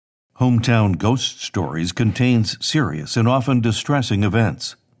Hometown Ghost Stories contains serious and often distressing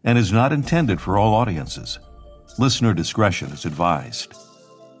events and is not intended for all audiences. Listener discretion is advised.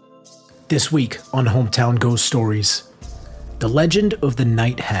 This week on Hometown Ghost Stories, the legend of the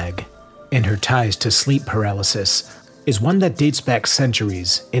Night Hag and her ties to sleep paralysis is one that dates back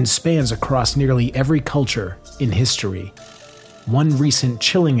centuries and spans across nearly every culture in history. One recent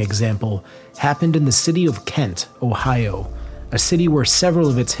chilling example happened in the city of Kent, Ohio, a city where several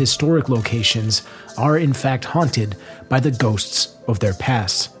of its historic locations are in fact haunted by the ghosts of their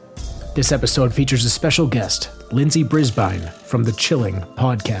past. This episode features a special guest, Lindsay Brisbane from the Chilling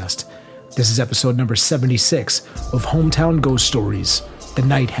podcast. This is episode number 76 of Hometown Ghost Stories, The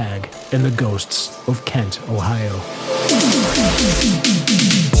Night Hag and the Ghosts of Kent, Ohio.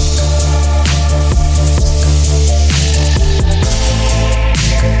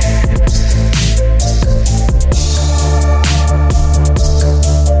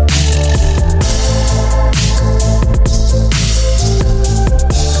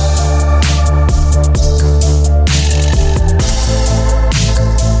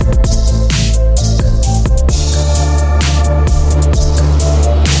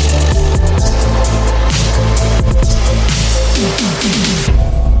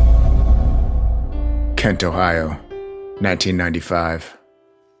 Kent, Ohio, 1995.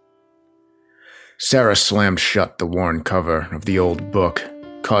 Sarah slammed shut the worn cover of the old book,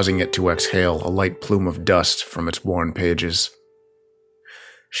 causing it to exhale a light plume of dust from its worn pages.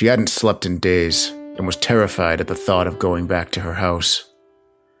 She hadn't slept in days and was terrified at the thought of going back to her house,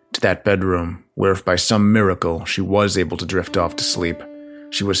 to that bedroom where if by some miracle she was able to drift off to sleep,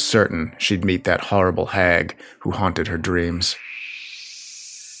 she was certain she'd meet that horrible hag who haunted her dreams.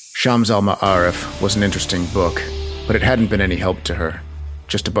 Shams al-Ma'arif was an interesting book, but it hadn't been any help to her,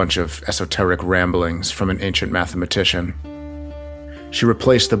 just a bunch of esoteric ramblings from an ancient mathematician. She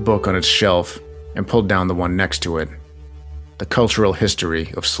replaced the book on its shelf and pulled down the one next to it, The Cultural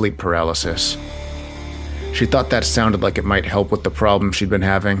History of Sleep Paralysis. She thought that sounded like it might help with the problem she'd been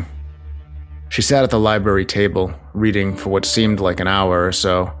having. She sat at the library table, reading for what seemed like an hour or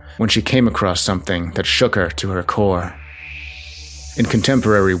so, when she came across something that shook her to her core. In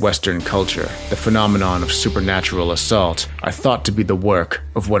contemporary Western culture, the phenomenon of supernatural assault are thought to be the work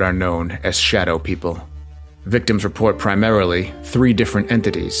of what are known as shadow people. Victims report primarily 3 different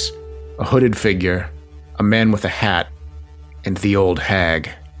entities: a hooded figure, a man with a hat, and the old hag.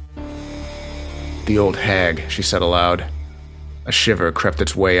 The old hag, she said aloud. A shiver crept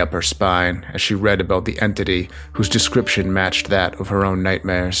its way up her spine as she read about the entity whose description matched that of her own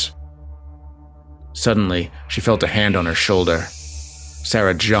nightmares. Suddenly, she felt a hand on her shoulder.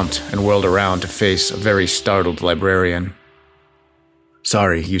 Sarah jumped and whirled around to face a very startled librarian.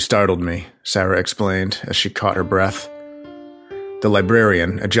 "Sorry, you startled me," Sarah explained as she caught her breath. The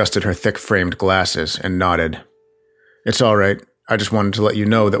librarian adjusted her thick-framed glasses and nodded. "It's all right. I just wanted to let you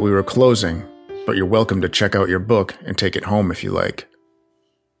know that we were closing, but you're welcome to check out your book and take it home if you like."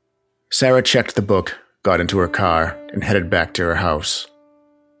 Sarah checked the book, got into her car, and headed back to her house.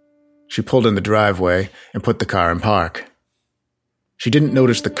 She pulled in the driveway and put the car in park. She didn't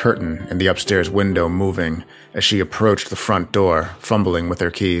notice the curtain in the upstairs window moving as she approached the front door, fumbling with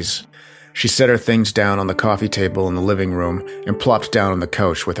her keys. She set her things down on the coffee table in the living room and plopped down on the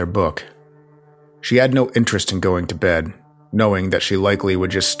couch with her book. She had no interest in going to bed, knowing that she likely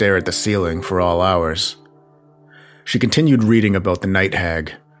would just stare at the ceiling for all hours. She continued reading about the Night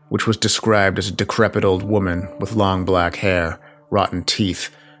Hag, which was described as a decrepit old woman with long black hair, rotten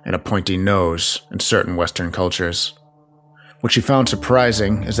teeth, and a pointy nose in certain Western cultures. What she found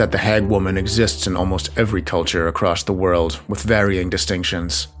surprising is that the hag woman exists in almost every culture across the world, with varying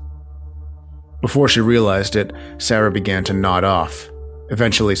distinctions. Before she realized it, Sarah began to nod off,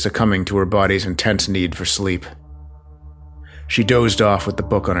 eventually succumbing to her body's intense need for sleep. She dozed off with the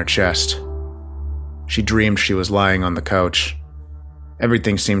book on her chest. She dreamed she was lying on the couch.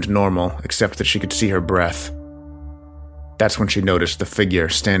 Everything seemed normal, except that she could see her breath. That's when she noticed the figure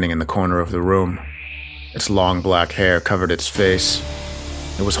standing in the corner of the room. Its long black hair covered its face.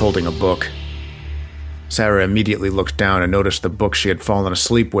 It was holding a book. Sarah immediately looked down and noticed the book she had fallen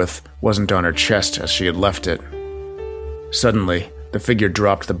asleep with wasn't on her chest as she had left it. Suddenly, the figure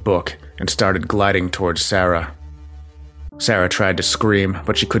dropped the book and started gliding towards Sarah. Sarah tried to scream,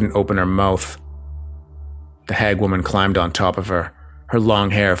 but she couldn't open her mouth. The hag woman climbed on top of her, her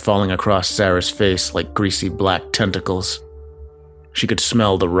long hair falling across Sarah's face like greasy black tentacles. She could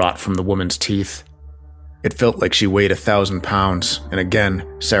smell the rot from the woman's teeth. It felt like she weighed 1,000 pounds, and again,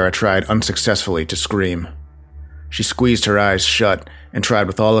 Sarah tried unsuccessfully to scream. She squeezed her eyes shut and tried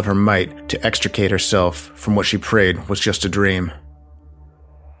with all of her might to extricate herself from what she prayed was just a dream.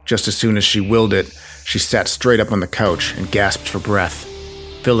 Just as soon as she willed it, she sat straight up on the couch and gasped for breath,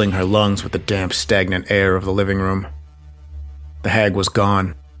 filling her lungs with the damp, stagnant air of the living room. The hag was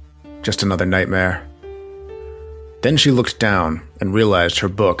gone. Just another nightmare. Then she looked down and realized her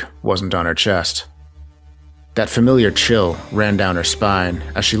book wasn't on her chest. That familiar chill ran down her spine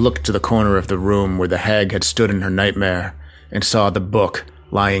as she looked to the corner of the room where the hag had stood in her nightmare and saw the book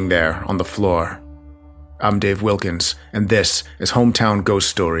lying there on the floor. I'm Dave Wilkins, and this is Hometown Ghost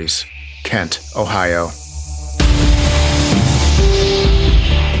Stories, Kent, Ohio.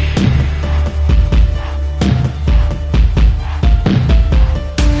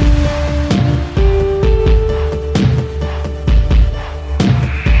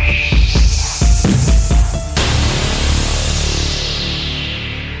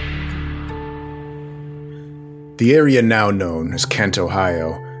 The area now known as Kent,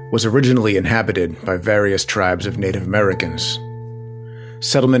 Ohio, was originally inhabited by various tribes of Native Americans.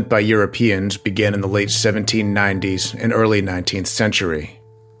 Settlement by Europeans began in the late 1790s and early 19th century.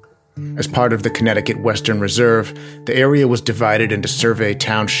 As part of the Connecticut Western Reserve, the area was divided into survey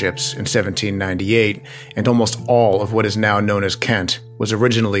townships in 1798, and almost all of what is now known as Kent was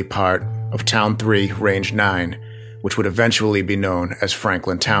originally part of Town 3, Range 9, which would eventually be known as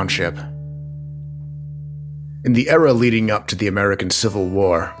Franklin Township. In the era leading up to the American Civil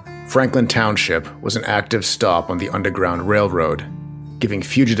War, Franklin Township was an active stop on the Underground Railroad, giving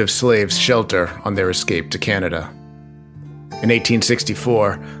fugitive slaves shelter on their escape to Canada. In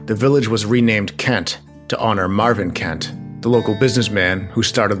 1864, the village was renamed Kent to honor Marvin Kent, the local businessman who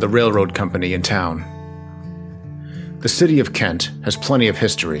started the railroad company in town. The city of Kent has plenty of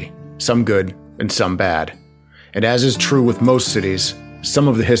history, some good and some bad, and as is true with most cities, some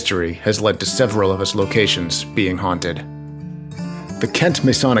of the history has led to several of its locations being haunted. The Kent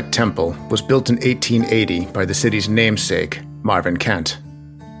Masonic Temple was built in 1880 by the city's namesake, Marvin Kent.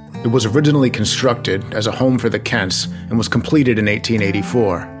 It was originally constructed as a home for the Kents and was completed in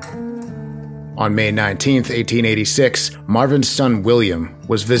 1884. On May 19, 1886, Marvin's son William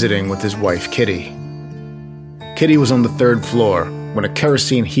was visiting with his wife Kitty. Kitty was on the third floor when a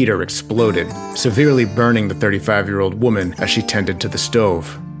kerosene heater exploded, severely burning the 35-year-old woman as she tended to the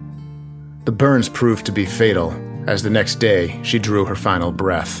stove. The burns proved to be fatal, as the next day she drew her final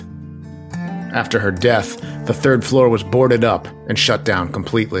breath. After her death, the third floor was boarded up and shut down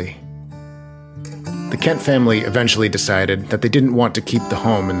completely. The Kent family eventually decided that they didn't want to keep the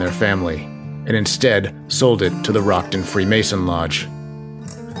home in their family, and instead sold it to the Rockton Freemason Lodge.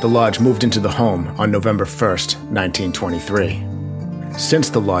 The lodge moved into the home on November 1st, 1923. Since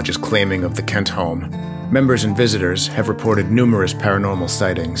the lodge's claiming of the Kent home, members and visitors have reported numerous paranormal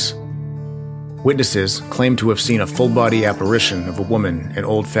sightings. Witnesses claim to have seen a full-body apparition of a woman in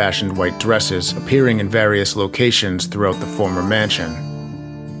old-fashioned white dresses appearing in various locations throughout the former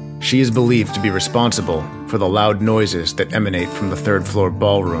mansion. She is believed to be responsible for the loud noises that emanate from the third-floor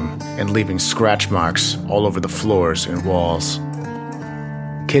ballroom and leaving scratch marks all over the floors and walls.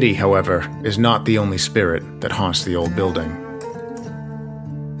 Kitty, however, is not the only spirit that haunts the old building.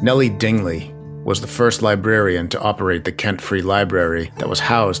 Nellie Dingley was the first librarian to operate the Kent Free Library that was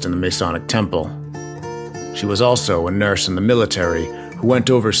housed in the Masonic Temple. She was also a nurse in the military who went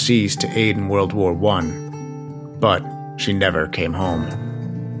overseas to aid in World War I, but she never came home.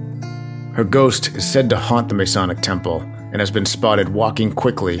 Her ghost is said to haunt the Masonic Temple and has been spotted walking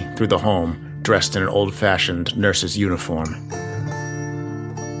quickly through the home dressed in an old-fashioned nurse's uniform.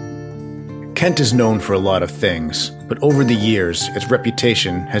 Kent is known for a lot of things, but over the years, its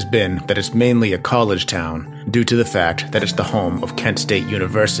reputation has been that it's mainly a college town due to the fact that it's the home of Kent State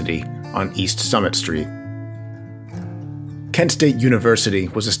University on East Summit Street. Kent State University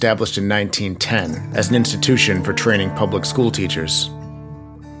was established in 1910 as an institution for training public school teachers.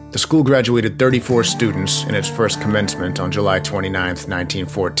 The school graduated 34 students in its first commencement on July 29,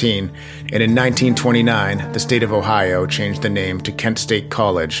 1914, and in 1929, the state of Ohio changed the name to Kent State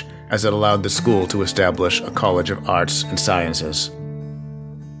College, as it allowed the school to establish a College of Arts and Sciences.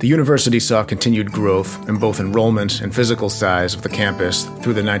 The university saw continued growth in both enrollment and physical size of the campus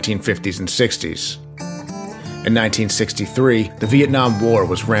through the 1950s and 60s. In 1963, the Vietnam War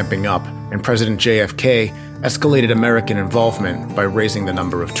was ramping up, and President JFK escalated American involvement by raising the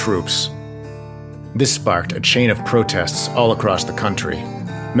number of troops. This sparked a chain of protests all across the country,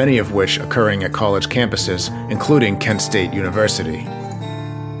 many of which occurring at college campuses, including Kent State University.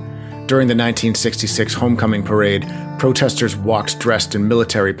 During the 1966 homecoming parade, protesters walked dressed in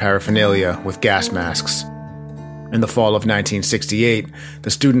military paraphernalia with gas masks. In the fall of 1968,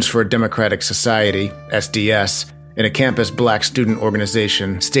 the Students for a Democratic Society, SDS, and a campus black student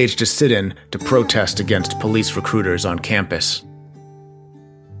organization staged a sit-in to protest against police recruiters on campus.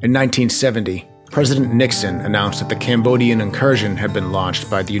 In 1970, President Nixon announced that the Cambodian incursion had been launched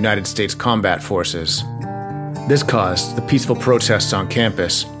by the United States Combat Forces. This caused the peaceful protests on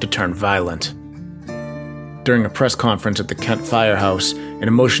campus to turn violent. During a press conference at the Kent Firehouse, an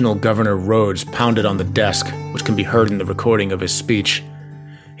emotional Governor Rhodes pounded on the desk, which can be heard in the recording of his speech.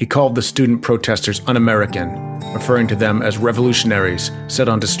 He called the student protesters un-American, referring to them as revolutionaries set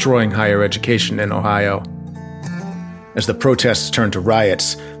on destroying higher education in Ohio. As the protests turned to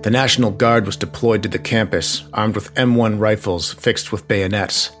riots, the National Guard was deployed to the campus, armed with M1 rifles fixed with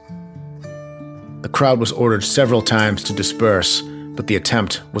bayonets. The crowd was ordered several times to disperse, but the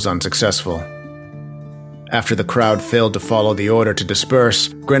attempt was unsuccessful. After the crowd failed to follow the order to disperse,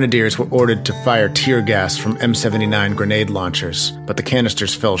 grenadiers were ordered to fire tear gas from M79 grenade launchers, but the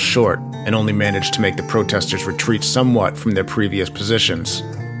canisters fell short and only managed to make the protesters retreat somewhat from their previous positions.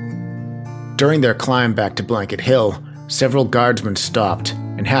 During their climb back to Blanket Hill, several guardsmen stopped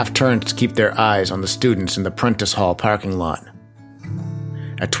and half-turned to keep their eyes on the students in the Prentice Hall parking lot.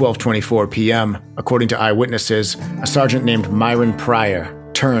 At 12:24 p.m., according to eyewitnesses, a sergeant named Myron Pryor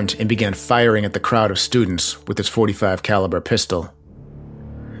turned and began firing at the crowd of students with his .45 caliber pistol.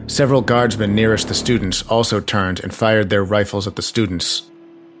 Several guardsmen nearest the students also turned and fired their rifles at the students.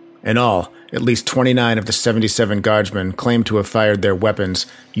 In all, at least 29 of the 77 guardsmen claimed to have fired their weapons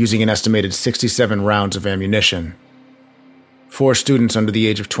using an estimated 67 rounds of ammunition. 4 students under the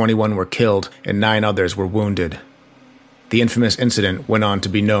age of 21 were killed and 9 others were wounded. The infamous incident went on to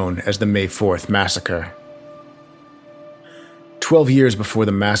be known as the May 4th Massacre. 12 years before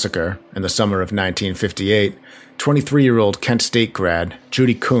the massacre, in the summer of 1958, 23-year-old Kent State grad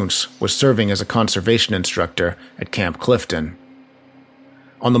Judy Kuntz was serving as a conservation instructor at Camp Clifton.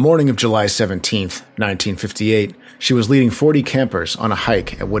 On the morning of July 17, 1958, she was leading 40 campers on a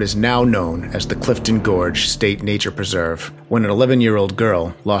hike at what is now known as the Clifton Gorge State Nature Preserve, when an 11-year-old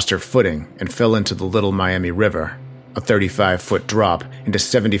girl lost her footing and fell into the Little Miami River, a 35-foot drop into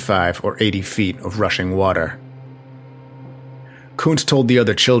 75 or 80 feet of rushing water. Kuntz told the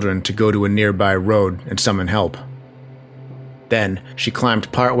other children to go to a nearby road and summon help. Then, she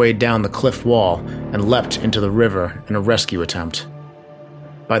climbed partway down the cliff wall and leapt into the river in a rescue attempt.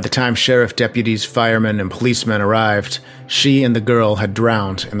 By the time sheriff deputies, firemen, and policemen arrived, she and the girl had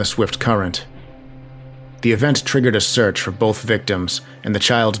drowned in the swift current. The event triggered a search for both victims, and the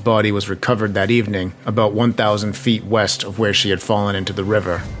child's body was recovered that evening about 1,000 feet west of where she had fallen into the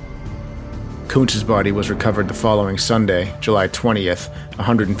river. Kuntz's body was recovered the following Sunday, July 20th,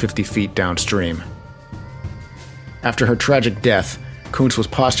 150 feet downstream. After her tragic death, Kuntz was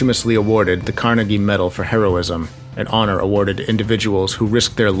posthumously awarded the Carnegie Medal for Heroism, an honor awarded to individuals who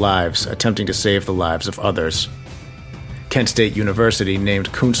risked their lives attempting to save the lives of others. Kent State University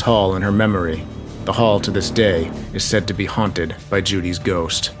named Kuntz Hall in her memory. The hall to this day is said to be haunted by Judy's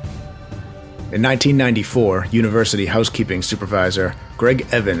ghost. In 1994, university housekeeping supervisor Greg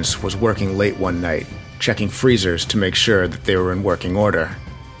Evans was working late one night, checking freezers to make sure that they were in working order.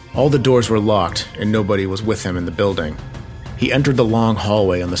 All the doors were locked and nobody was with him in the building. He entered the long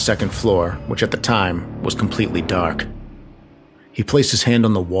hallway on the second floor, which at the time was completely dark. He placed his hand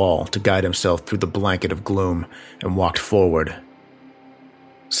on the wall to guide himself through the blanket of gloom and walked forward.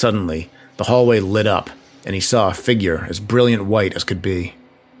 Suddenly, the hallway lit up and he saw a figure as brilliant white as could be.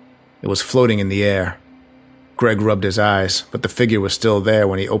 It was floating in the air. Greg rubbed his eyes, but the figure was still there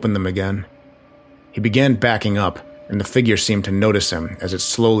when he opened them again. He began backing up, and the figure seemed to notice him as it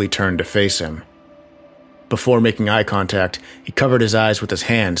slowly turned to face him. Before making eye contact, he covered his eyes with his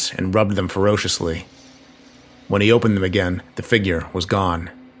hands and rubbed them ferociously. When he opened them again, the figure was gone.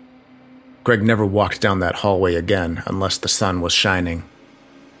 Greg never walked down that hallway again unless the sun was shining.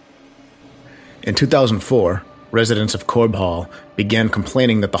 In 2004, residents of Corb Hall began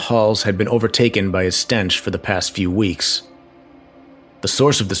complaining that the halls had been overtaken by a stench for the past few weeks. The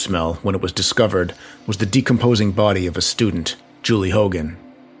source of the smell, when it was discovered, was the decomposing body of a student, Julie Hogan.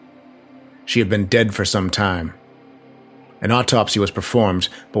 She had been dead for some time. An autopsy was performed,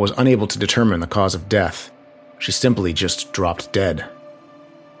 but was unable to determine the cause of death. She simply just dropped dead.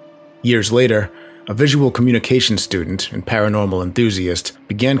 Years later, a visual communication student and paranormal enthusiast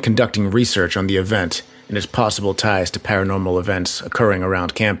began conducting research on the event and its possible ties to paranormal events occurring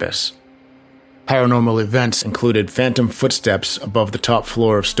around campus. Paranormal events included phantom footsteps above the top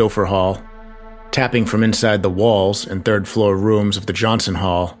floor of Stouffer Hall, tapping from inside the walls and third-floor rooms of the Johnson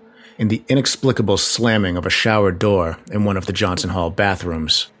Hall, and the inexplicable slamming of a shower door in one of the Johnson Hall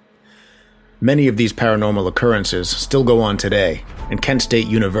bathrooms. Many of these paranormal occurrences still go on today, and Kent State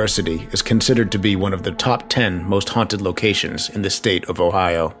University is considered to be one of the top 10 most haunted locations in the state of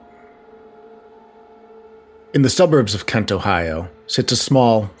Ohio. In the suburbs of Kent, Ohio, sits a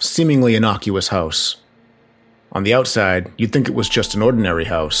small, seemingly innocuous house. On the outside, you'd think it was just an ordinary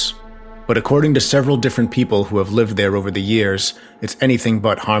house, but according to several different people who have lived there over the years, it's anything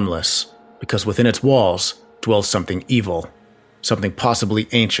but harmless, because within its walls dwells something evil, something possibly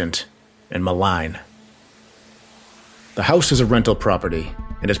ancient and malign. The house is a rental property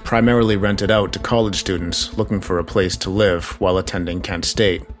and is primarily rented out to college students looking for a place to live while attending Kent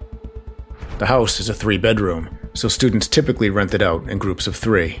State. The house is a 3-bedroom, so students typically rent it out in groups of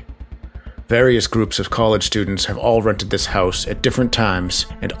 3. Various groups of college students have all rented this house at different times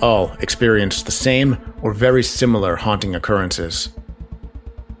and all experienced the same or very similar haunting occurrences.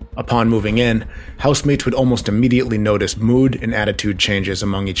 Upon moving in, housemates would almost immediately notice mood and attitude changes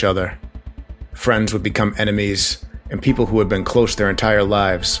among each other. Friends would become enemies, and people who had been close their entire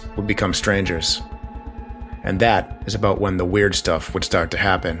lives would become strangers. And that is about when the weird stuff would start to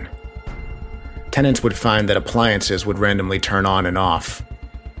happen. Tenants would find that appliances would randomly turn on and off.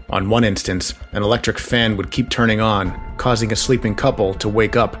 On one instance, an electric fan would keep turning on, causing a sleeping couple to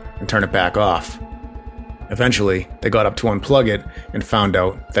wake up and turn it back off. Eventually, they got up to unplug it and found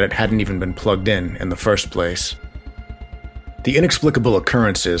out that it hadn't even been plugged in the first place. The inexplicable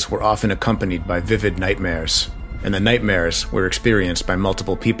occurrences were often accompanied by vivid nightmares, and the nightmares were experienced by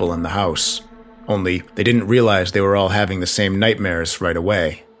multiple people in the house, only they didn't realize they were all having the same nightmares right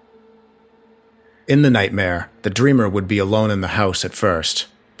away. In the nightmare, the dreamer would be alone in the house at first,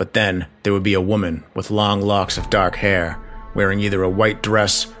 but then there would be a woman with long locks of dark hair, wearing either a white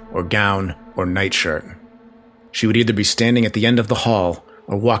dress or gown or nightshirt. She would either be standing at the end of the hall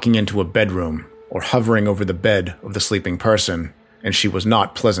or walking into a bedroom or hovering over the bed of the sleeping person, and she was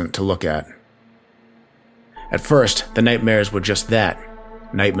not pleasant to look at. At first, the nightmares were just that,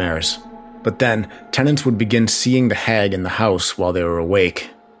 nightmares. But then, tenants would begin seeing the hag in the house while they were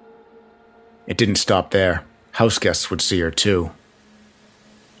awake. It didn't stop there. House guests would see her too.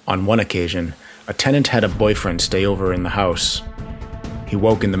 On one occasion, a tenant had a boyfriend stay over in the house. He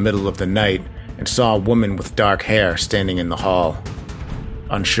woke in the middle of the night and saw a woman with dark hair standing in the hall.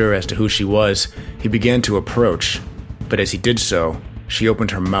 Unsure as to who she was, he began to approach, but as he did so, she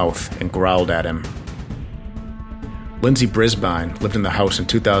opened her mouth and growled at him. Lindsay Brisbane lived in the house in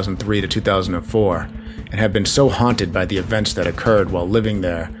 2003 to 2004 and had been so haunted by the events that occurred while living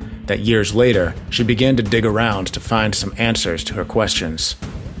there that years later she began to dig around to find some answers to her questions.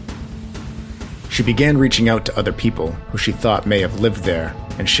 She began reaching out to other people who she thought may have lived there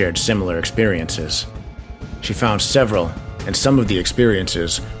and shared similar experiences. She found several, and some of the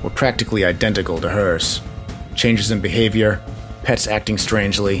experiences were practically identical to hers. Changes in behavior, pets acting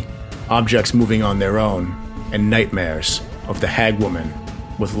strangely, objects moving on their own, and nightmares of the hag woman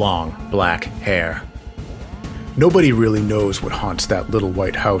with long black hair. Nobody really knows what haunts that little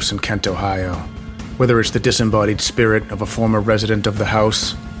white house in Kent, Ohio. Whether it's the disembodied spirit of a former resident of the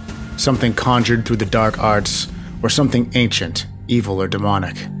house, something conjured through the dark arts, or something ancient, evil, or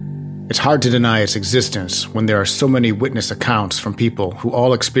demonic. It's hard to deny its existence when there are so many witness accounts from people who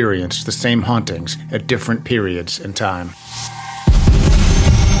all experienced the same hauntings at different periods in time.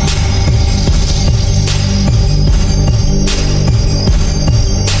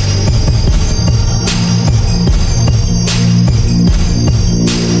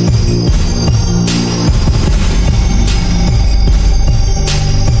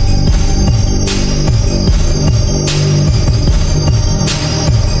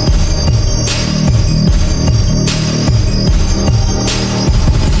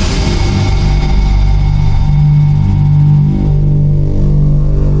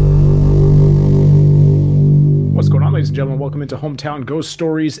 Gentlemen, welcome into Hometown Ghost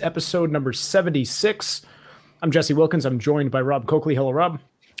Stories, episode number 76. I'm Jesse Wilkins. I'm joined by Rob Coakley. Hello, Rob.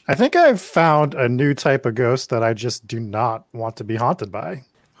 I think I've found a new type of ghost that I just do not want to be haunted by.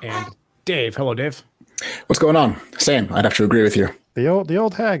 And Dave. Hello, Dave. What's going on? Same. I'd have to agree with you. The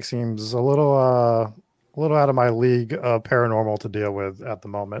old hag seems a little out of my league of paranormal to deal with at the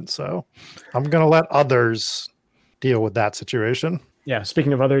moment. So I'm going to let others deal with that situation. Yeah.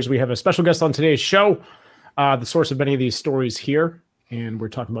 Speaking of others, we have a special guest on today's show. The source of many of these stories here, and we're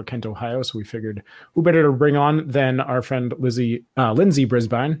talking about Kent, Ohio, so we figured who better to bring on than our friend Lindsay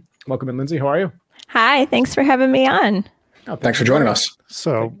Brisbane. Welcome in, Lindsay. How are you? Hi, thanks for having me on. Oh, thanks for joining us.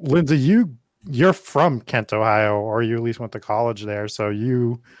 So, Lindsay, you're from Kent, Ohio, or you at least went to college there, so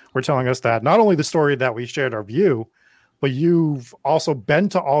you were telling us that not only the story that we shared our view, but you've also been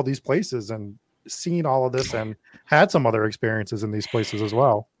to all these places and seen all of this and had some other experiences in these places as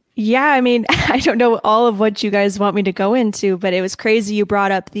well. Yeah, I mean, I don't know all of what you guys want me to go into, but it was crazy you brought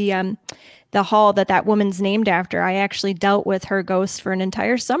up the the hall that woman's named after, I actually dealt with her ghost for an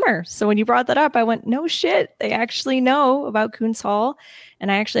entire summer. So when you brought that up, I went, no shit, they actually know about Kuntz Hall.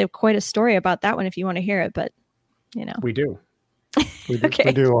 And I actually have quite a story about that one if you want to hear it, but We do. Okay.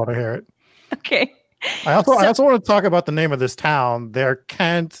 We do want to hear it. Okay. I also want to talk about the name of this town. They're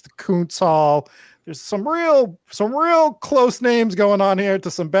Kent, Kuntz Hall. There's some real close names going on here to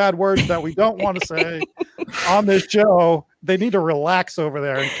some bad words that we don't want to say on this show. They need to relax over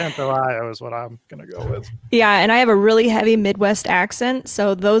there in Kent, Ohio is what I'm going to go with. Yeah, and I have a really heavy Midwest accent,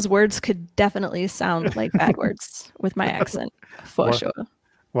 so those words could definitely sound like bad words with my accent, for sure.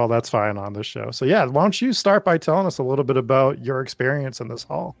 Well, that's fine on this show. So yeah, why don't you start by telling us a little bit about your experience in this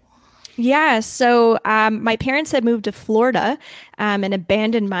hall? Yeah, so my parents had moved to Florida and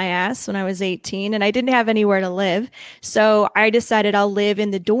abandoned my ass when I was 18, and I didn't have anywhere to live. So I decided I'll live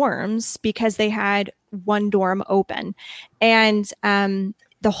in the dorms because they had one dorm open. And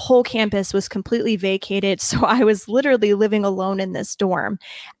the whole campus was completely vacated. So I was literally living alone in this dorm.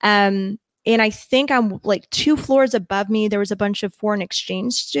 And I think I'm like 2 floors above me, there was a bunch of foreign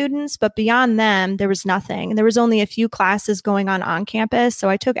exchange students, but beyond them, there was nothing. And there was only a few classes going on campus. So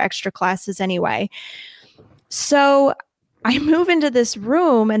I took extra classes anyway. So I move into this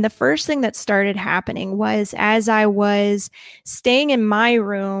room, and the first thing that started happening was as I was staying in my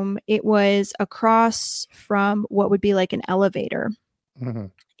room, it was across from what would be like an elevator. Mm-hmm.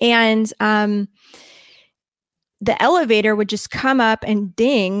 And the elevator would just come up and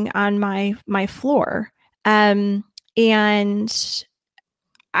ding on my floor. And you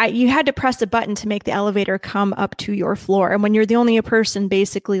had to press a button to make the elevator come up to your floor. And when you're the only person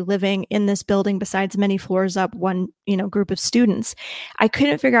basically living in this building besides many floors up, one, group of students, I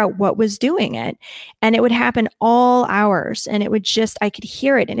couldn't figure out what was doing it. And it would happen all hours, and it would I could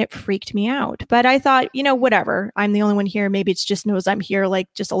hear it, and it freaked me out. But I thought, whatever, I'm the only one here. Maybe it just knows I'm here,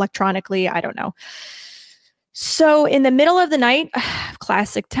 like just electronically. I don't know. So in the middle of the night,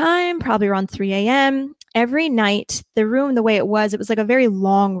 classic time, probably around 3 a.m., every night, the room, the way it was like a very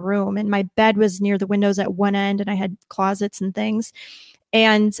long room, and my bed was near the windows at one end, and I had closets and things.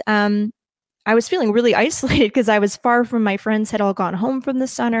 And I was feeling really isolated because I was far from my friends, had all gone home from the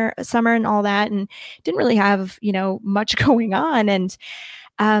summer and all that, and didn't really have, much going on. And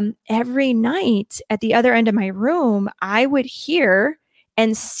every night at the other end of my room, I would hear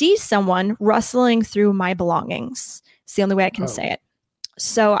and see someone rustling through my belongings. It's the only way I can say it.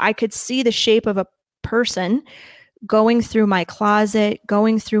 So I could see the shape of a person going through my closet,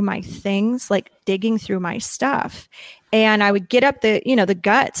 going through my things, like digging through my stuff. And I would get up the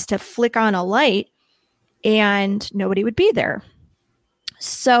guts to flick on a light, and nobody would be there.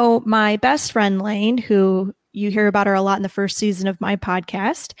 So my best friend, Lane, who you hear about her a lot in the first season of my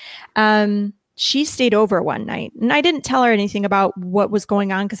podcast, she stayed over one night, and I didn't tell her anything about what was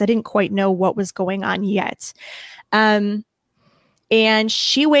going on because I didn't quite know what was going on yet. And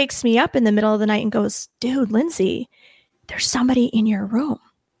she wakes me up in the middle of the night and goes, "Dude, Lindsay, there's somebody in your room.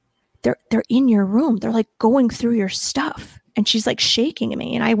 They're in your room. They're like going through your stuff." And she's like shaking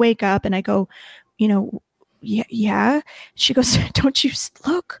me, and I wake up and I go, yeah. She goes, "Don't you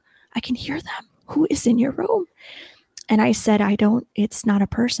look? I can hear them. Who is in your room?" And I said, it's not a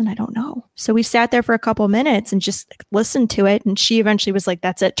person. I don't know. So we sat there for a couple minutes and just listened to it. And she eventually was like,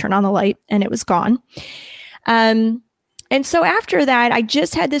 "That's it. Turn on the light." And it was gone. And so after that, I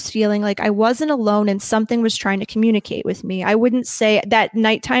just had this feeling like I wasn't alone and something was trying to communicate with me. I wouldn't say that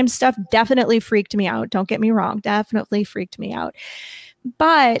nighttime stuff definitely freaked me out. Don't get me wrong. Definitely freaked me out.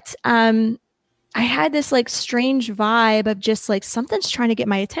 But I had this like strange vibe of just like something's trying to get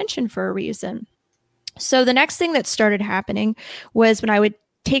my attention for a reason. So the next thing that started happening was when I would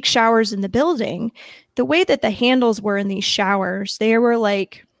take showers in the building, the way that the handles were in these showers, they were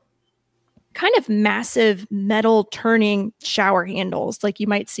like kind of massive metal turning shower handles, like you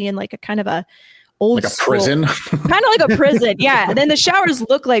might see in like a kind of a old like a prison, kind of like a prison. Yeah. And then the showers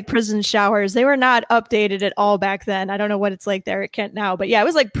look like prison showers. They were not updated at all back then. I don't know what it's like there at Kent now, but yeah, it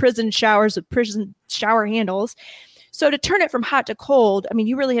was like prison showers with prison shower handles. So to turn it from hot to cold, I mean,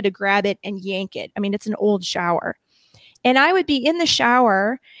 you really had to grab it and yank it. I mean, it's an old shower. And I would be in the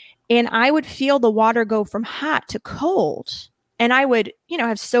shower and I would feel the water go from hot to cold. And I would,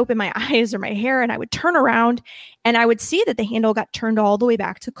 have soap in my eyes or my hair, and I would turn around and I would see that the handle got turned all the way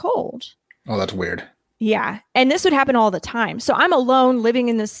back to cold. Oh, that's weird. Yeah. And this would happen all the time. So I'm alone living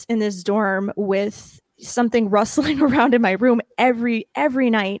in this dorm with something rustling around in my room every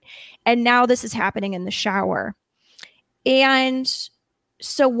night. And now this is happening in the shower. And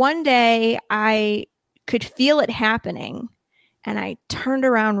so one day I could feel it happening, and I turned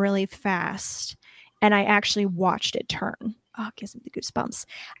around really fast and I actually watched it turn. Oh, it gives me the goosebumps.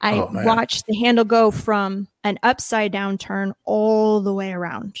 I Oh, man. watched the handle go from an upside down turn all the way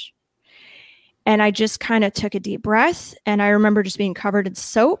around. And I just kind of took a deep breath. And I remember just being covered in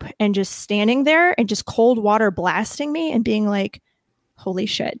soap and just standing there and just cold water blasting me and being like, holy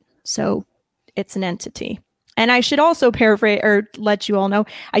shit. So it's an entity. And I should also paraphrase or let you all know,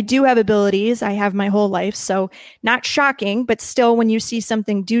 I do have abilities. I have my whole life. So not shocking, but still when you see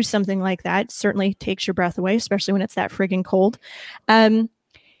something do something like that, it certainly takes your breath away, especially when it's that friggin' cold.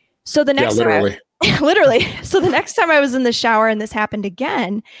 So the next literally. literally. So the next time I was in the shower and this happened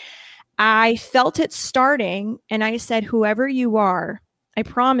again, I felt it starting and I said, whoever you are, I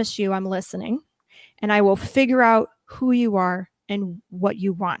promise you I'm listening and I will figure out who you are and what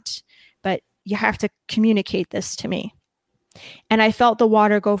you want. But you have to communicate this to me. And I felt the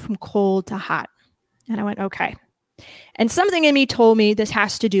water go from cold to hot. And I went, okay. And something in me told me this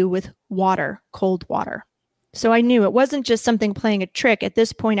has to do with water, cold water. So I knew it wasn't just something playing a trick. At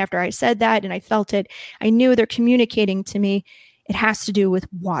this point, after I said that and I felt it, I knew they're communicating to me. It has to do with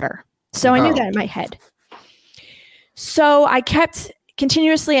water. So I knew that in my head. So I kept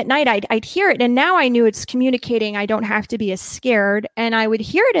continuously at night, I'd hear it. And now I knew it's communicating. I don't have to be as scared. And I would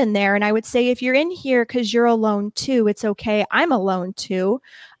hear it in there. And I would say, if you're in here because you're alone too, it's okay. I'm alone too.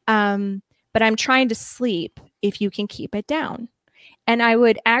 But I'm trying to sleep if you can keep it down. And I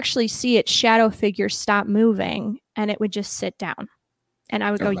would actually see its shadow figure stop moving and it would just sit down. And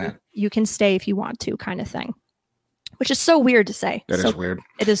I would go, you can stay if you want to, kind of thing. Which is so weird to say. That is weird.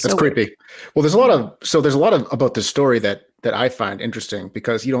 It is That's so creepy. Weird. Well, there's a lot of about this story that I find interesting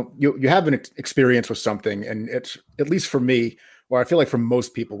because you have an experience with something, and it's, at least for me, or I feel like for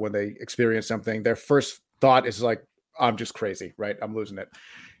most people when they experience something, their first thought is like, I'm just crazy, right? I'm losing it.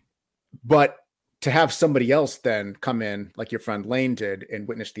 But to have somebody else then come in, like your friend Lane did, and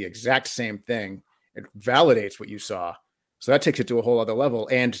witness the exact same thing, it validates what you saw. So that takes it to a whole other level.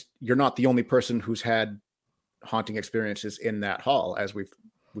 And you're not the only person who's had haunting experiences in that hall. As we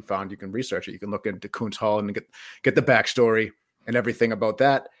found, you can research it. You can look into Kuntz Hall and get the backstory and everything about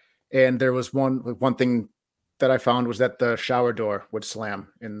that. And there was one thing that I found was that the shower door would slam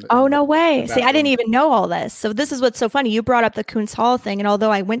in. No way. See, I didn't even know all this. So this is what's so funny. You brought up the Kuntz Hall thing. And although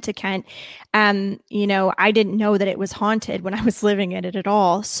I went to Kent, I didn't know that it was haunted when I was living in it at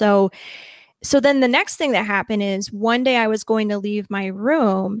all. So then the next thing that happened is one day I was going to leave my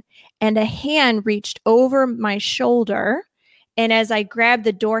room and a hand reached over my shoulder. And as I grabbed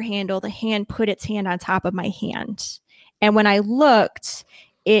the door handle, the hand put its hand on top of my hand. And when I looked,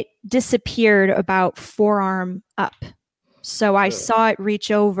 it disappeared about forearm up. So I saw it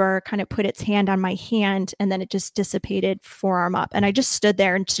reach over, kind of put its hand on my hand, and then it just dissipated forearm up. And I just stood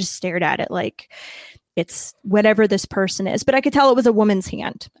there and just stared at it like it's whatever this person is. But I could tell it was a woman's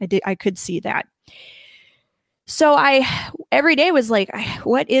hand. I could see that. So I every day was like,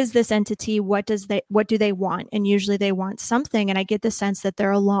 what is this entity? What do they want? And usually they want something. And I get the sense that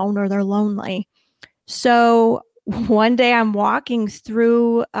they're alone or they're lonely. So one day I'm walking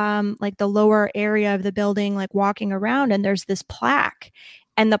through like the lower area of the building, like walking around, and there's this plaque.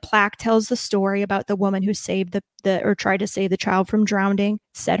 And the plaque tells the story about the woman who saved or tried to save the child from drowning,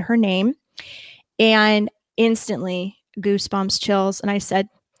 said her name. And instantly goosebumps, chills. And I said,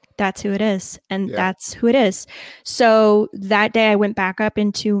 that's who it is. And that's who it is. So that day I went back up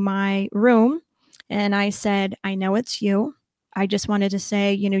into my room and I said, I know it's you. I just wanted to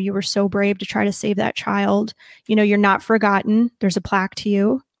say, you were so brave to try to save that child. You're not forgotten. There's a plaque to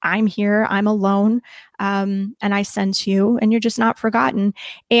you. I'm here. I'm alone. And I sense you and you're just not forgotten.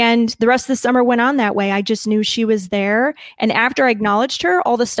 And the rest of the summer went on that way. I just knew she was there. And after I acknowledged her,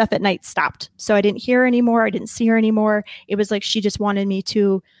 all the stuff at night stopped. So I didn't hear her anymore. I didn't see her anymore. It was like she just wanted me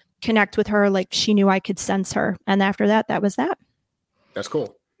to connect with her. Like she knew I could sense her. And after that, that was that. That's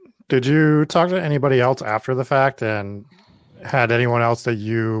cool. Did you talk to anybody else after the fact, and had anyone else that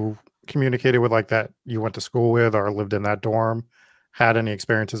you communicated with, like that you went to school with or lived in that dorm, had any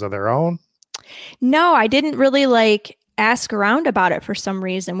experiences of their own? No, I didn't really ask around about it for some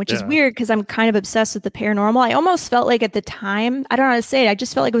reason, which is weird because I'm kind of obsessed with the paranormal. I almost felt like at the time, I don't know how to say it, I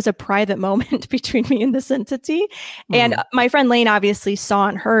just felt like it was a private moment between me and this entity. And my friend Lane obviously saw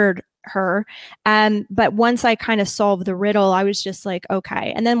and heard her. But once I kind of solved the riddle, I was just like,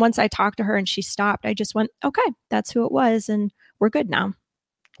 okay. And then once I talked to her and she stopped, I just went, okay, that's who it was. And we're good now.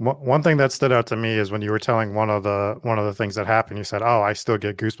 One thing that stood out to me is when you were telling one of the things that happened, you said, oh, I still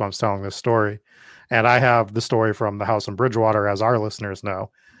get goosebumps telling this story. And I have the story from the house in Bridgewater, as our listeners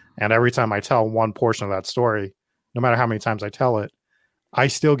know. And every time I tell one portion of that story, no matter how many times I tell it, I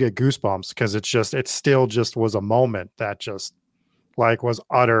still get goosebumps because it still just was a moment that just was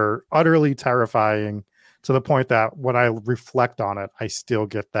utterly terrifying to the point that when I reflect on it, I still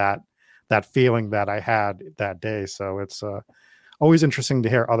get that feeling that I had that day. So it's always interesting to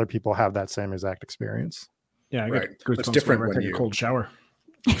hear other people have that same exact experience. Yeah, I Right. get goosebumps It's different whenever I when take you- a cold shower.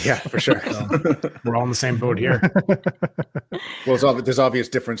 Yeah, for sure. We're all in the same boat here. Well, there's obvious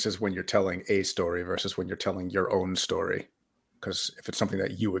differences when you're telling a story versus when you're telling your own story. Because if it's something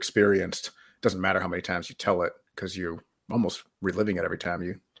that you experienced, it doesn't matter how many times you tell it, because you're almost reliving it every time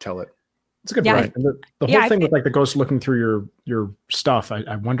you tell it. It's a good Yeah, point. And the whole thing with like the ghost looking through your stuff,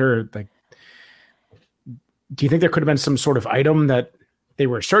 I wonder, like, do you think there could have been some sort of item that they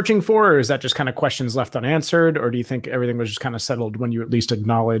were searching for, or is that just kind of questions left unanswered, or do you think everything was just kind of settled when you at least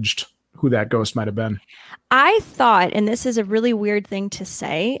acknowledged who that ghost might have been? I thought, and this is a really weird thing to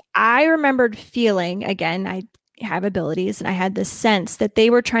say, I remembered feeling, again, I have abilities, and I had this sense that they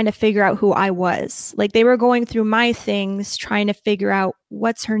were trying to figure out who I was. Like they were going through my things, trying to figure out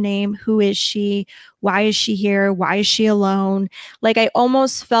what's her name, who is she, why is she here, why is she alone? Like I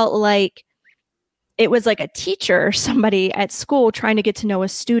almost felt like it was like a teacher or somebody at school trying to get to know a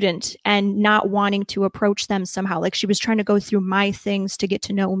student and not wanting to approach them somehow. Like she was trying to go through my things to get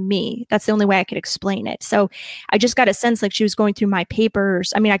to know me. That's the only way I could explain it. So I just got a sense like she was going through my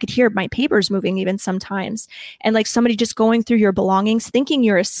papers. I mean, I could hear my papers moving even sometimes. And like somebody just going through your belongings, thinking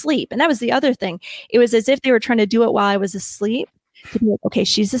you're asleep. And that was the other thing. It was as if they were trying to do it while I was asleep. To be like, okay,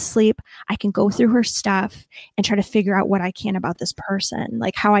 she's asleep. I can go through her stuff and try to figure out what I can about this person,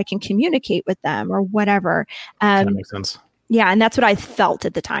 like how I can communicate with them or whatever. That makes sense. Yeah, and that's what I felt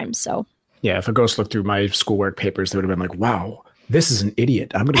at the time. So Yeah, if a ghost looked through my schoolwork papers, they would have been like, wow, this is an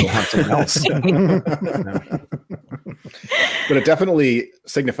idiot. I'm going to go hunt someone else. But it definitely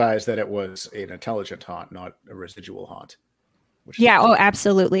signifies that it was an intelligent haunt, not a residual haunt. Yeah, oh,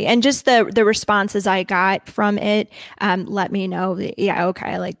 absolutely. And just the responses I got from it let me know that, yeah,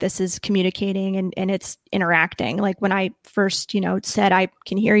 okay, like this is communicating and it's interacting. Like when I first, said I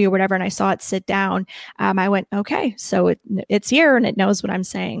can hear you or whatever, and I saw it sit down, I went, okay, so it's here and it knows what I'm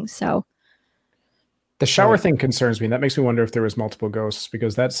saying. So the shower thing concerns me. That makes me wonder if there was multiple ghosts,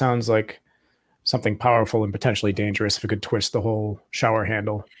 because that sounds like something powerful and potentially dangerous if it could twist the whole shower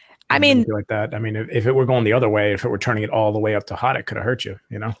handle. I mean, like that. I mean, if it were going the other way, if it were turning it all the way up to hot, it could have hurt you,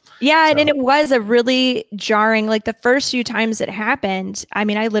 Yeah. So. And it was a really jarring, like the first few times it happened. I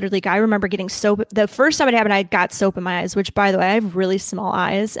mean, I remember getting soap. The first time it happened, I got soap in my eyes, which by the way, I have really small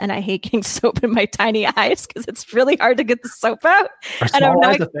eyes and I hate getting soap in my tiny eyes because it's really hard to get the soap out. And I'm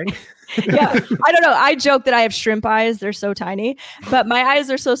not, thing. Yeah, I don't know. I joke that I have shrimp eyes. They're so tiny, but my eyes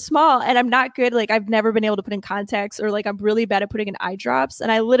are so small and I'm not good. Like I've never been able to put in contacts, or like I'm really bad at putting in eye drops.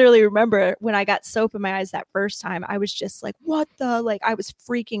 And I literally remember when I got soap in my eyes that first time, I was just like, what the, like I was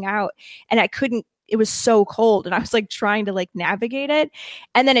freaking out and I couldn't, it was so cold and I was like trying to like navigate it.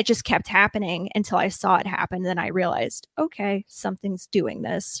 And then it just kept happening until I saw it happen. Then I realized, okay, something's doing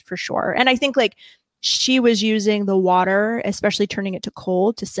this for sure. And I think like she was using the water, especially turning it to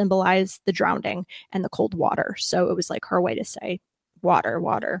cold, to symbolize the drowning and the cold water. So it was like her way to say water.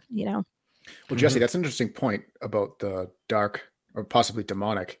 Well, Jesse, that's an interesting point about the dark or possibly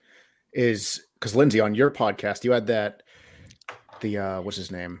demonic, is because Lindsay, on your podcast, you had what's his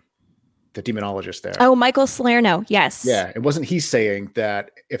name? The demonologist there. Oh, Michael Salerno. Yes. Yeah. It wasn't he saying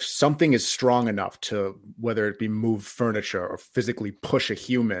that if something is strong enough to, whether it be move furniture or physically push a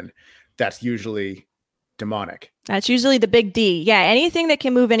human, that's usually demonic. That's usually the big D. Yeah. Anything that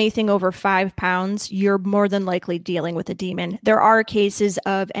can move anything over 5 pounds, you're more than likely dealing with a demon. There are cases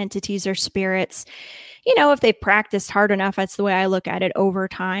of entities or spirits, if they practiced hard enough, that's the way I look at it, over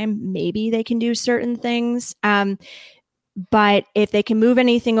time, maybe they can do certain things. But if they can move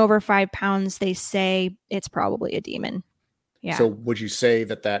anything over 5 pounds, they say it's probably a demon. Yeah. So would you say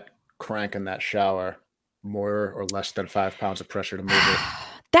that crank in that shower, more or less than 5 pounds of pressure to move it?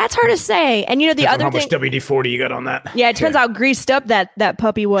 That's hard to say. And the other how thing, much WD-40 you got on that? Yeah, it depends how greased up that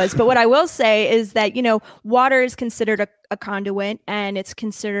puppy was. But what I will say is that, water is considered a conduit and it's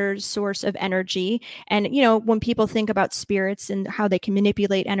considered a source of energy. And, when people think about spirits and how they can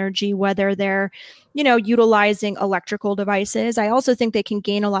manipulate energy, whether they're, utilizing electrical devices, I also think they can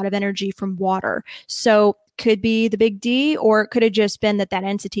gain a lot of energy from water. So could be the big D, or it could have just been that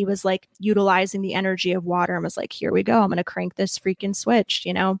entity was like utilizing the energy of water and was like, here we go, I'm going to crank this freaking switch,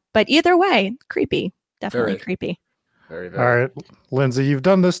 but either way, creepy, definitely creepy. Very, very. All right, Lindsay, you've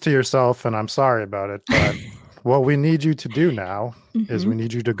done this to yourself and I'm sorry about it, but what we need you to do now is we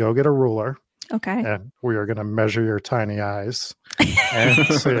need you to go get a ruler. Okay. And we are going to measure your tiny eyes and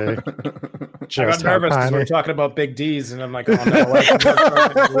see I just got nervous because tiny. we're talking about big D's, and I'm like, oh no.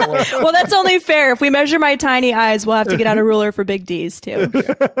 Well, that's only fair. If we measure my tiny eyes, we'll have to get out a ruler for big D's too.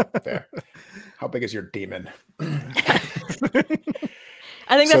 Fair. How big is your demon? I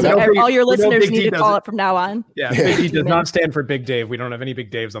think that's what all your listeners need to call it from now on. Yeah, Big D does not stand for Big Dave. We don't have any Big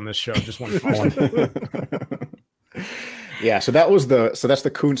Daves on this show. Just one small one. Yeah, so that's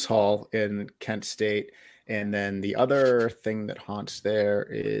the Kuntz Hall in Kent State. And then the other thing that haunts there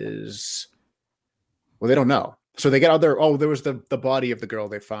is, well, they don't know. So they get there was the body of the girl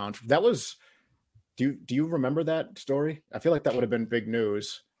they found. That was, do you remember that story? I feel like that would have been big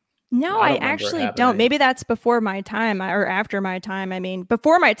news. No, I actually don't. Maybe that's before my time or after my time. I mean,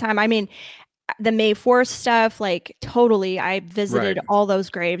 before my time, I mean, the May 4th stuff, like totally. I visited all those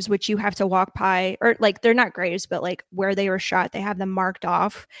graves, which you have to walk by, or like they're not graves, but like where they were shot, they have them marked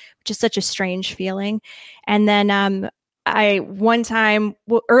off, which is such a strange feeling. And then I one time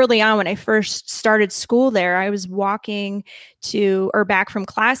early on when I first started school there, I was walking back from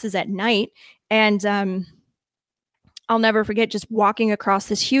classes at night, and I'll never forget just walking across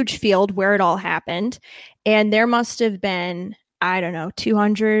this huge field where it all happened. And there must have been, I don't know,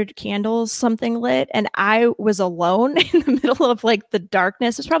 200 candles, something lit. And I was alone in the middle of like the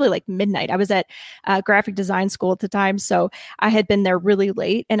darkness. It was probably like midnight. I was at graphic design school at the time. So I had been there really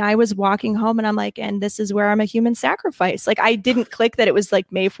late and I was walking home and I'm like, and this is where I'm a human sacrifice. Like I didn't click that it was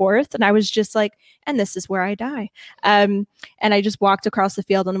like May 4th. And I was just like, and this is where I die. And I just walked across the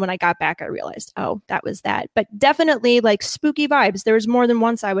field. And when I got back, I realized, oh, that was that. But definitely like spooky vibes. There was more than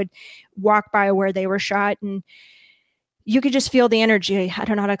once I would walk by where they were shot and you could just feel the energy. I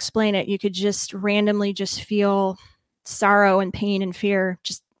don't know how to explain it. You could just randomly just feel sorrow and pain and fear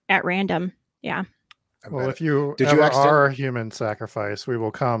just at random. Yeah. Well, if you are a human sacrifice, we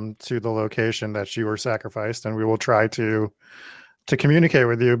will come to the location that you were sacrificed and we will try to communicate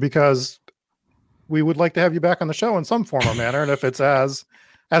with you because we would like to have you back on the show in some form or manner. And if it's as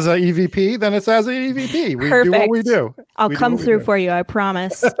a EVP, then it's as a EVP. We do what we do. I'll come through for you. I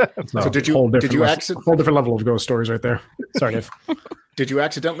promise. So did you whole different level of ghost stories right there? Sorry, Dave. Did you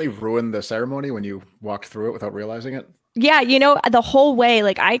accidentally ruin the ceremony when you walked through it without realizing it? Yeah, the whole way,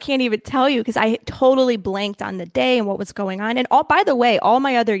 like I can't even tell you because I totally blanked on the day and what was going on. And by the way, all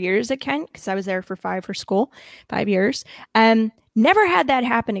my other years at Kent, because I was there for 5 years, never had that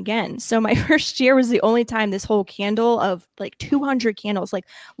happen again. So my first year was the only time this whole candle of like 200 candles, like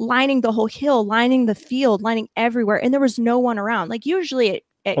lining the whole hill, lining the field, lining everywhere. And there was no one around. Like usually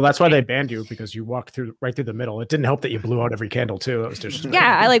well, that's why they banned you because you walked right through the middle. It didn't help that you blew out every candle too. That was just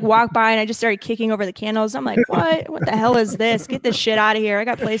I like walked by and I just started kicking over the candles. I'm like, what the hell is this? Get this shit out of here. I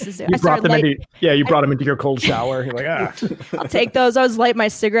got places to. You brought them into your cold shower. You're like, I'll take those. I was light my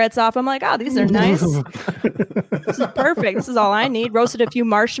cigarettes off. I'm like, oh, these are nice. This is perfect. This is all I need. Roasted a few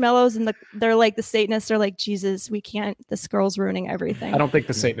marshmallows and they're like the Satanists are like, Jesus, we can't. This girl's ruining everything. I don't think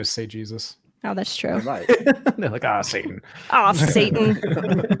the Satanists say Jesus. Oh, that's true. Right. They're like, Satan. Oh, Satan.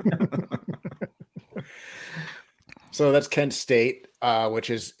 So that's Kent State,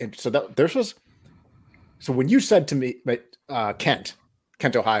 which is so when you said to me, Kent,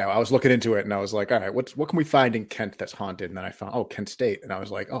 Ohio, I was looking into it and I was like, all right, what can we find in Kent that's haunted? And then I found, Kent State. And I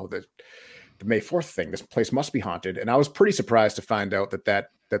was like, the May 4th thing, this place must be haunted. And I was pretty surprised to find out that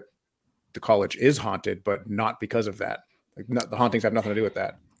the college is haunted, but not because of that. Like the hauntings have nothing to do with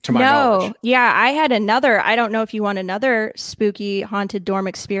that. To my knowledge. Yeah, I had I don't know if you want another spooky haunted dorm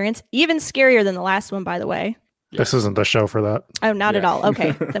experience, even scarier than the last one, by the way. This isn't the show for that. Oh, not at all.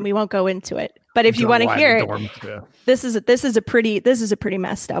 Okay, then we won't go into it. But if you want to hear it, this is a pretty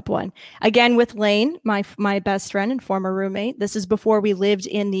messed up one. Again, with Lane, my best friend and former roommate. This is before we lived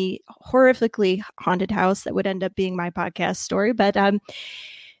in the horrifically haunted house that would end up being my podcast story. But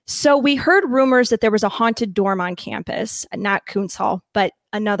so we heard rumors that there was a haunted dorm on campus, not Kuntz Hall, but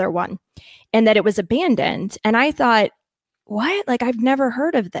another one, and that it was abandoned. And I thought, what? Like, I've never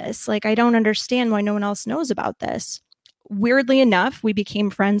heard of this. Like, I don't understand why no one else knows about this. Weirdly enough, we became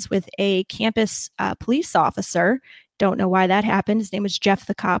friends with a campus police officer. Don't know why that happened. His name was Jeff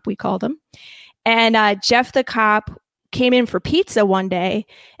the Cop, we called him. And Jeff the Cop came in for pizza one day.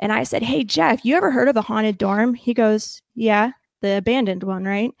 And I said, hey, Jeff, you ever heard of a haunted dorm? He goes, yeah, the abandoned one,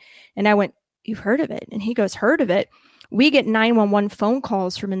 right? And I went, you've heard of it? And he goes, heard of it. We get 911 phone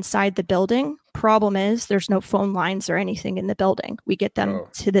calls from inside the building. Problem is, there's no phone lines or anything in the building. We get them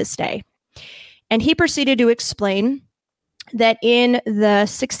to this day. And he proceeded to explain that in the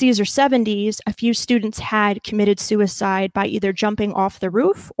 60s or 70s, a few students had committed suicide by either jumping off the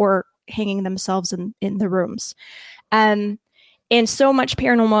roof or hanging themselves in the rooms. And so much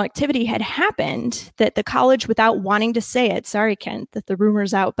paranormal activity had happened that the college, without wanting to say it, sorry, Kent, that the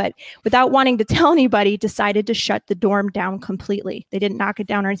rumor's out, but without wanting to tell anybody, decided to shut the dorm down completely. They didn't knock it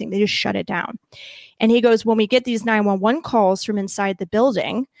down or anything. They just shut it down. And he goes, when we get these 911 calls from inside the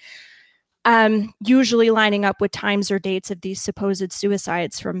building, usually lining up with times or dates of these supposed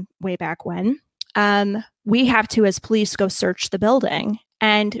suicides from way back when. We have to, as police, go search the building.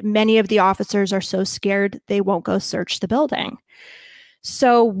 And many of the officers are so scared they won't go search the building.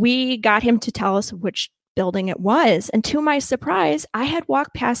 So we got him to tell us which building it was. And to my surprise, I had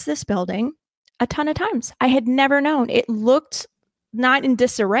walked past this building a ton of times. I had never known. It looked not in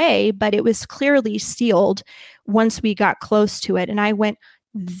disarray, but it was clearly sealed once we got close to it. And I went,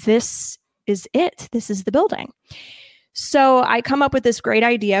 this is it. This is the building. So I come up with this great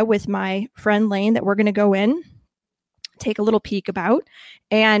idea with my friend Lane that we're going to go in, take a little peek about.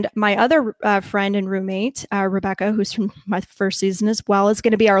 And my other friend and roommate, Rebecca, who's from my first season as well, is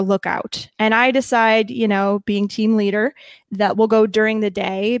going to be our lookout. And I decide, being team leader, that we'll go during the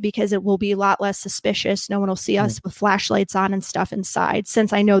day because it will be a lot less suspicious. No one will see us with flashlights on and stuff inside,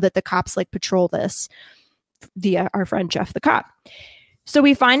 since I know that the cops patrol this via our friend Jeff the cop. So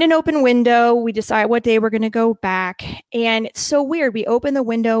we find an open window. We decide what day we're going to go back. And it's so weird. We open the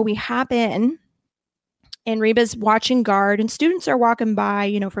window, we hop in, and Reba's watching guard, and students are walking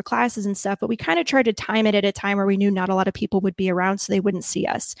by, for classes and stuff. But we kind of tried to time it at a time where we knew not a lot of people would be around, so they wouldn't see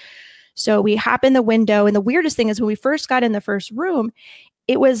us. So we hop in the window. And the weirdest thing is, when we first got in the first room,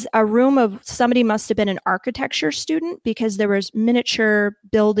 it was a room of somebody must have been an architecture student, because there was miniature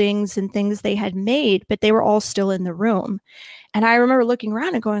buildings and things they had made, but they were all still in the room. And I remember looking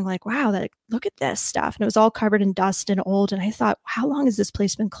around and going wow, look at this stuff. And it was all covered in dust and old. And I thought, how long has this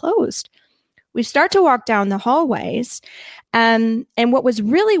place been closed? We start to walk down the hallways. And what was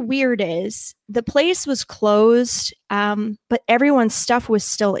really weird is the place was closed, but everyone's stuff was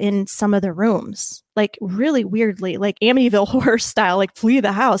still in some of the rooms, really weirdly, Amityville Horror style, flee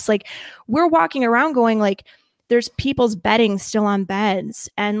the house. We're walking around going there's people's bedding still on beds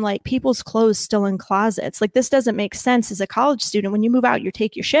and people's clothes still in closets. This doesn't make sense as a college student. When you move out, you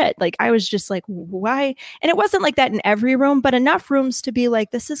take your shit. I was just why? And it wasn't like that in every room, but enough rooms to be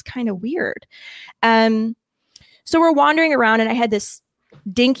this is kind of weird. So we're wandering around, and I had this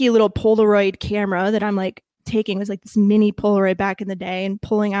dinky little Polaroid camera that I'm taking. It was this mini Polaroid back in the day, and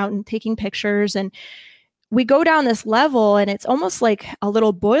pulling out and taking pictures. And we go down this level, and it's almost like a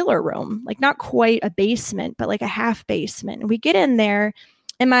little boiler room, not quite a basement, but a half basement. And we get in there,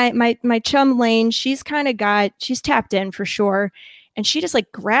 and my chum Lane, she's tapped in for sure. And she just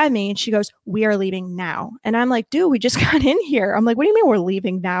grabbed me and she goes, "We are leaving now." And I'm "Dude, we just got in here." I'm "What do you mean we're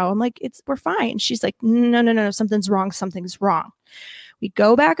leaving now?" I'm we're fine. She's no, something's wrong. Something's wrong. We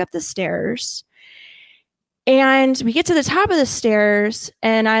go back up the stairs. And we get to the top of the stairs,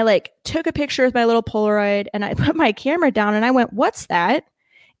 and I took a picture with my little Polaroid, and I put my camera down, and I went, "What's that?"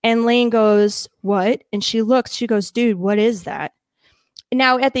 And Lane goes, "What?" And she looks, she goes, "Dude, what is that?"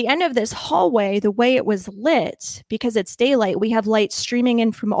 Now, at the end of this hallway, the way it was lit, because it's daylight, we have light streaming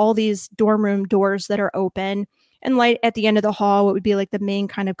in from all these dorm room doors that are open, and light at the end of the hall, what would be the main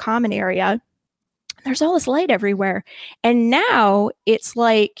kind of common area. There's all this light everywhere. And now it's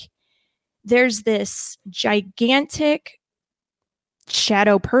there's this gigantic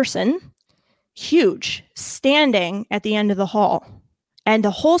shadow person, huge, standing at the end of the hall. And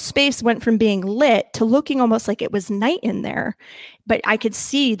the whole space went from being lit to looking almost like it was night in there. But I could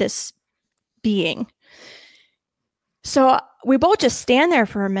see this being. So we both just stand there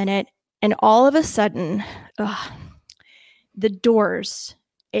for a minute, and all of a sudden, the doors,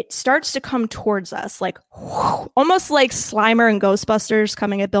 it starts to come towards us, almost like Slimer and Ghostbusters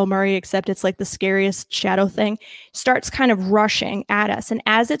coming at Bill Murray, except it's the scariest shadow thing, starts kind of rushing at us. And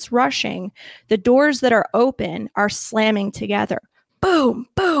as it's rushing, the doors that are open are slamming together. Boom,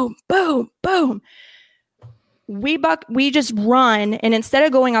 boom, boom, boom. We just run, and instead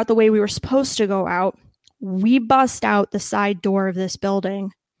of going out the way we were supposed to go out, we bust out the side door of this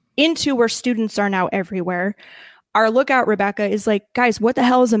building into where students are now everywhere. Our lookout, Rebecca, is "Guys, what the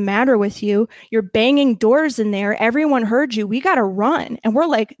hell is the matter with you? You're banging doors in there. Everyone heard you. We got to run." And we're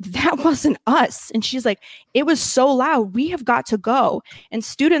 "That wasn't us." And she's "It was so loud. We have got to go." And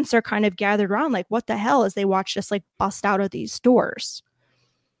students are kind of gathered around "What the hell?" as they watched us bust out of these doors.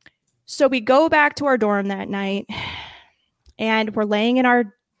 So we go back to our dorm that night, and we're laying in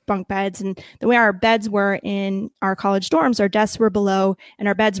our bunk beds. And the way our beds were in our college dorms, our desks were below, and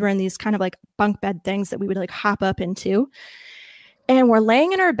our beds were in these kind of bunk bed things that we would hop up into. And we're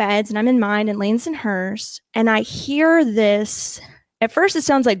laying in our beds, and I'm in mine and Lane's in hers. And I hear this, at first it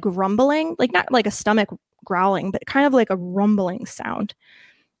sounds like grumbling, not like a stomach growling, but kind of like a rumbling sound.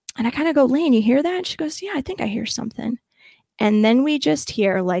 And I kind of go, "Lane, you hear that?" And she goes, "Yeah, I think I hear something." And then we just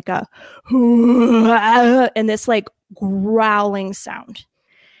hear a and this growling sound.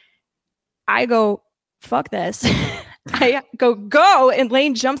 I go, "Fuck this." I go, and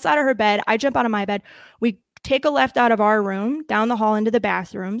Lane jumps out of her bed. I jump out of my bed. We take a left out of our room, down the hall into the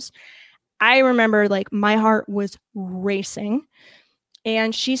bathrooms. I remember like my heart was racing.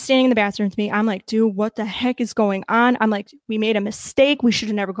 And she's standing in the bathroom with me. I'm like, dude, what the heck is going on? I'm like, we made a mistake. We should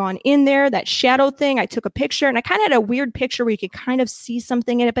have never gone in there. That shadow thing. I took a picture, and I kind of had a weird picture where you could kind of see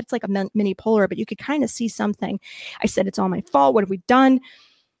something in it, but it's like a mini Polaroid, but you could kind of see something. I said, it's all my fault. What have we done?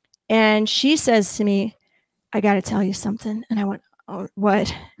 And she says to me, I got to tell you something. And I went, oh,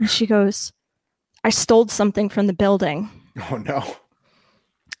 what? And she goes, I stole something from the building. Oh, no.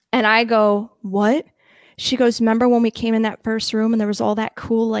 And I go, what? She goes, remember when we came in that first room and there was all that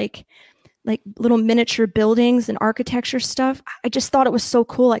cool, like little miniature buildings and architecture stuff? I just thought it was so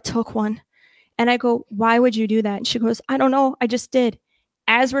cool. I took one. And I go, why would you do that? And she goes, I don't know. I just did.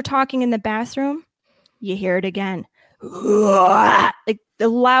 As we're talking in the bathroom, you hear it again. Like the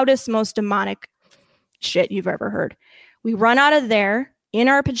loudest, most demonic shit you've ever heard. We run out of there in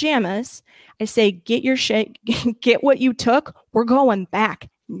our pajamas. I say, get your shit, get what you took. We're going back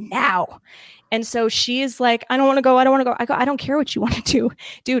now. And so she's like, I don't want to go. I go, I don't care what you want to do.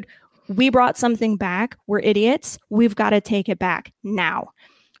 Dude, we brought something back. We're idiots. We've got to take it back now.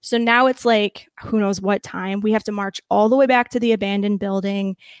 So now it's like, who knows what time. We have to march all the way back to the abandoned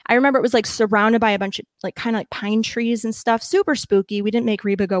building. I remember it was like surrounded by a bunch of like kind of like pine trees and stuff. Super spooky. We didn't make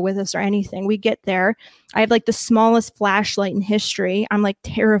Reba go with us or anything. We get there. I have like the smallest flashlight in history. I'm like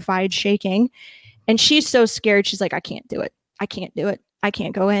terrified, shaking. And she's so scared. She's like, I can't do it. I can't do it. I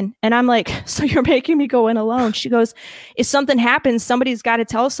can't go in. And I'm like, so you're making me go in alone? She goes, if something happens, somebody's got to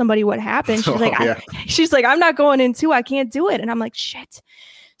tell somebody what happened. She's like, I'm not going in too. I can't do it. And I'm like, shit.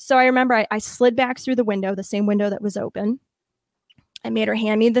 So I remember I slid back through the window, the same window that was open. I made her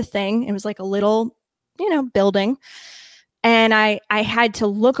hand me the thing. It was like a little, building. And I had to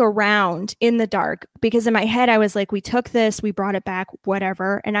look around in the dark because in my head, I was like, we took this, we brought it back,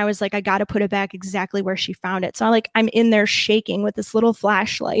 whatever. And I was like, I got to put it back exactly where she found it. So I'm in there shaking with this little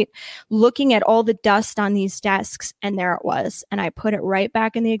flashlight, looking at all the dust on these desks. And there it was. And I put it right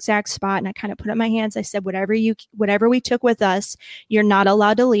back in the exact spot. And I kind of put up my hands. I said, whatever we took with us, you're not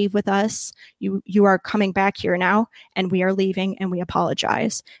allowed to leave with us. You are coming back here now, and we are leaving, and we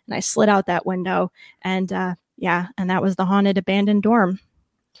apologize. And I slid out that window, and, yeah, and that was the haunted abandoned dorm.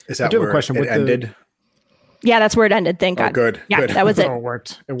 Is that where it ended? Yeah, that's where it ended. Thank God. Good. Yeah, good. That was it. Oh, it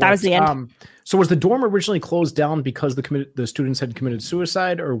worked. That was the end. So was the dorm originally closed down because the students had committed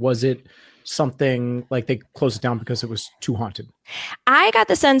suicide, or was it something like they closed it down because it was too haunted? I got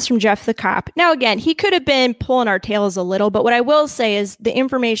the sense from Jeff the cop. Now, again, he could have been pulling our tails a little, but what I will say is the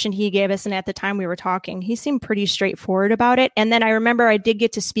information he gave us, and at the time we were talking, he seemed pretty straightforward about it. And then I remember I did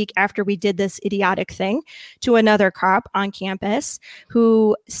get to speak after we did this idiotic thing to another cop on campus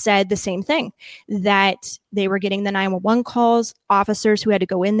who said the same thing, that they were getting the 911 calls. Officers who had to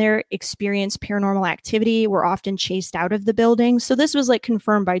go in there experienced paranormal activity, were often chased out of the building. So this was like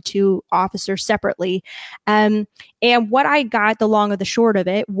confirmed by two officers separately. And what I got, the long of the short of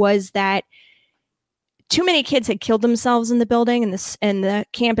it, was that too many kids had killed themselves in the building, and the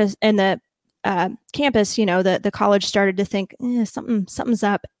campus, the college started to think something's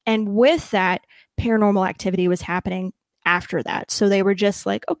up. And with that, paranormal activity was happening after that. So they were just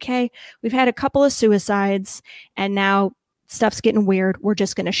like, okay, we've had a couple of suicides, and now stuff's getting weird. We're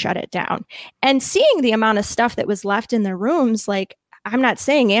just going to shut it down. And seeing the amount of stuff that was left in the rooms, like, I'm not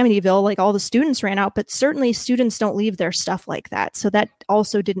saying Amityville, like all the students ran out, but certainly students don't leave their stuff like that. So that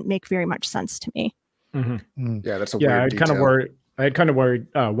also didn't make very much sense to me. Mm-hmm. Yeah, that's a weird detail. I had kind of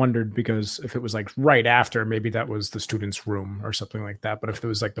wondered because if it was like right after, maybe that was the student's room or something like that. But if it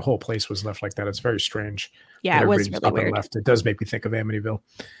was like the whole place was left like that, it's very strange. Yeah, it was really weird. Left. It does make me think of Amityville.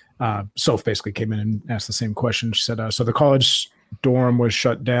 Soph basically came in and asked the same question. She said, so the college dorm was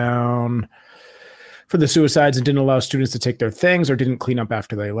shut down for the suicides and didn't allow students to take their things, or didn't clean up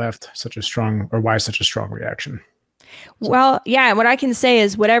after they left. Why such a strong reaction? Well, yeah, what I can say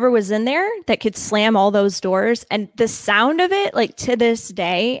is whatever was in there that could slam all those doors, and the sound of it, like to this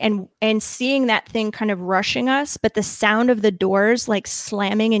day, and seeing that thing kind of rushing us, but the sound of the doors like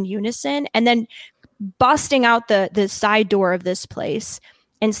slamming in unison, and then busting out the side door of this place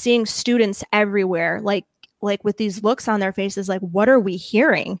and seeing students everywhere, like with these looks on their faces, like, what are we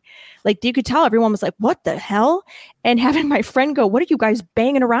hearing? Like, you could tell everyone was like, what the hell? And having my friend go, what are you guys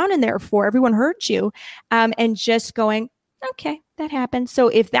banging around in there for? Everyone heard you. And just going, okay, that happened. So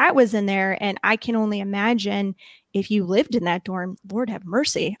if that was in there, and I can only imagine if you lived in that dorm, Lord have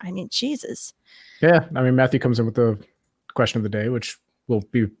mercy. I mean, Jesus. Yeah. I mean, Matthew comes in with the question of the day, which we'll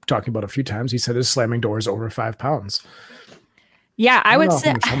be talking about a few times. He said his slamming door is over 5 pounds. Yeah, I don't would know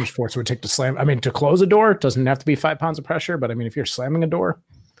say how much force it would take to slam. I mean, to close a door, it doesn't have to be 5 pounds of pressure, but I mean, if you're slamming a door,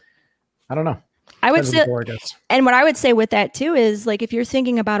 I don't know. I would Depends on say, the door, I guess. and what I would say with that too is like if you're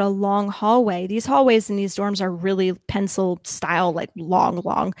thinking about a long hallway, these hallways in these dorms are really pencil style, like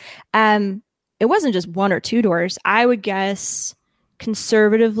long. It wasn't just 1 or 2 doors. I would guess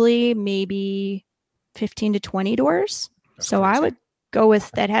conservatively maybe 15 to 20 doors. That's so crazy. I would go with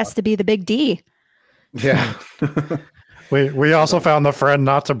that has to be the big D. Yeah. We also found the friend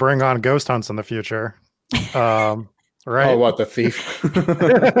not to bring on ghost hunts in the future. Right? Oh, what, the thief?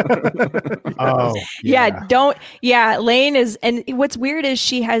 Oh, Yeah, Lane is, and what's weird is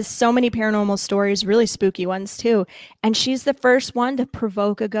she has so many paranormal stories, really spooky ones too. And she's the first one to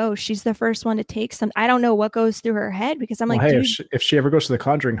provoke a ghost. She's the first one to take some. I don't know what goes through her head because I'm Well, like, hey, dude, if she ever goes to the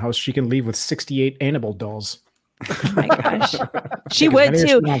Conjuring house, she can leave with 68 Annabelle dolls. oh my gosh, she Take as would many as too.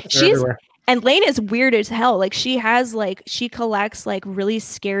 she wants. They're She's everywhere. and Lane is weird as hell. Like she collects like really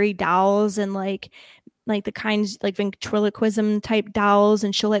scary dolls and like the kinds like ventriloquism type dolls,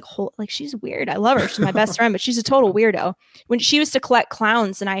 and she'll like hold, like she's weird. I love her. She's my best friend, but she's a total weirdo. When she used to collect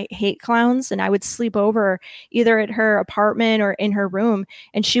clowns, and I hate clowns, and I would sleep over either at her apartment or in her room,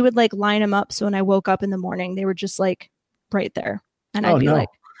 and she would like line them up. So when I woke up in the morning, they were just like right there. And I'd be like,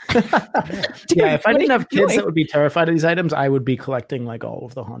 yeah, if I didn't have kids doing? that would be terrified of these items, I would be collecting like all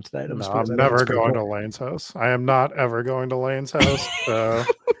of the haunted items. No, I'm never going to Lane's house. I am not ever going to Lane's house. So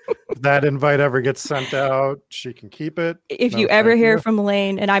if that invite ever gets sent out, she can keep it. If you ever hear from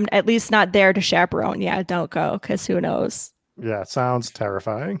Lane and I'm at least not there to chaperone, yeah, don't go because who knows? Yeah, it sounds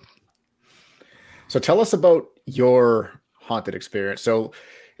terrifying. So tell us about your haunted experience. So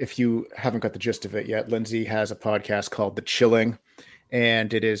if you haven't got the gist of it yet, Lindsay has a podcast called The Chilling,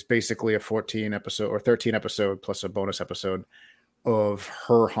 and it is basically a 13 episode plus a bonus episode of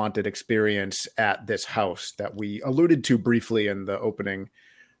her haunted experience at this house that we alluded to briefly in the opening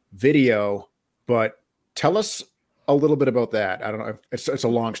video. But tell us a little bit about that. I don't know. It's a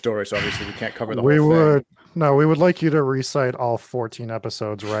long story, so obviously we can't cover the whole thing. We would like you to recite all 14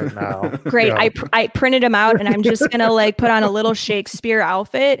 episodes right now. Great. Yeah. I printed them out, and I'm just going to like put on a little Shakespeare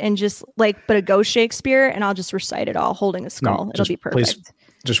outfit and just like put a ghost Shakespeare, and I'll just recite it all holding a skull. It'll be perfect. Please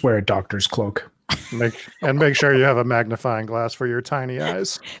just wear a doctor's cloak. Make sure you have a magnifying glass for your tiny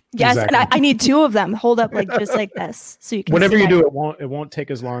eyes. Yes, Exactly. and I need 2 of them. Hold up like just like this, so you can. Whatever see you my- do, it won't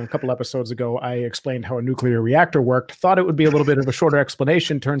take as long. A couple episodes ago, I explained how a nuclear reactor worked. Thought it would be a little bit of a shorter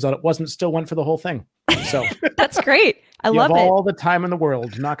explanation. Turns out it wasn't. Still went for the whole thing. So That's great. I you love have it. all the time in the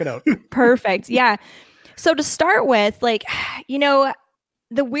world. Knock it out. Perfect. Yeah. So to start with, like, the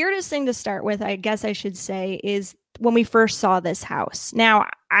weirdest thing to start with, I guess I should say, is when we first saw this house. Now,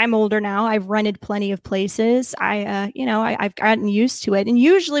 I'm older now. I've rented plenty of places. I've gotten used to it. And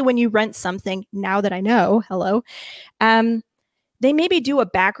usually when you rent something, now that I know, they maybe do a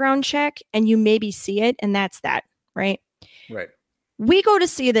background check and you maybe see it, and that's that, right? Right. We go to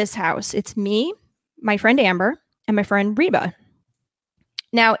see this house. It's me, my friend Amber, and my friend Reba.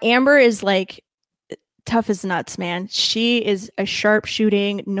 Now, Amber is like tough as nuts, man. She is a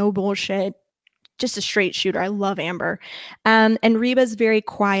sharpshooting, no bullshit, just a straight shooter. I love Amber. And Reba's very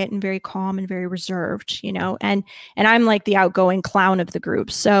quiet and very calm and very reserved, and I'm like the outgoing clown of the group.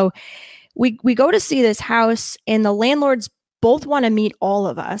 So we go to see this house, and the landlords both want to meet all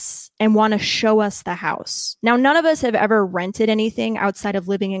of us and want to show us the house. Now, none of us have ever rented anything outside of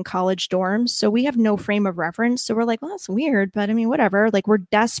living in college dorms, so we have no frame of reference. So we're like, well, that's weird, but I mean, whatever. Like, we're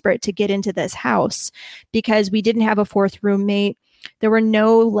desperate to get into this house because we didn't have a 4th roommate. There were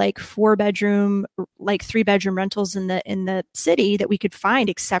no like 4-bedroom, like 3-bedroom rentals in the city that we could find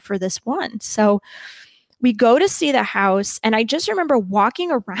except for this one. So we go to see the house, and I just remember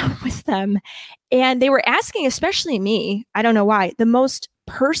walking around with them, and they were asking, especially me, I don't know why, the most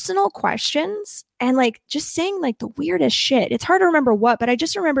personal questions and like just saying like the weirdest shit. It's hard to remember what, but I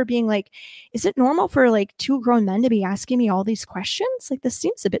just remember being like, is it normal for like 2 grown men to be asking me all these questions? Like, this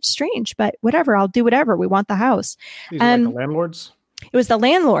seems a bit strange, but whatever, I'll do whatever. We want the house. These are like the landlords. It was the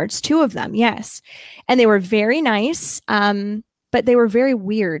landlords, 2 of them, yes. And they were very nice, but they were very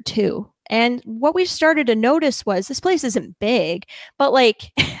weird too. And what we started to notice was this place isn't big, but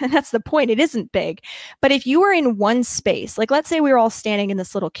like, that's the point. It isn't big. But if you were in one space, like let's say we were all standing in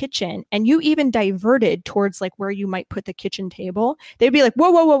this little kitchen and you even diverted towards like where you might put the kitchen table, they'd be like,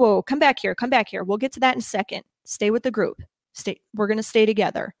 whoa, come back here. We'll get to that in a second. Stay with the group. We're going to stay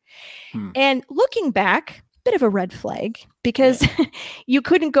together. And looking back, bit of a red flag because you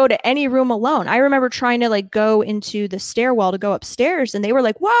couldn't go to any room alone. I remember trying to like go into the stairwell to go upstairs, and they were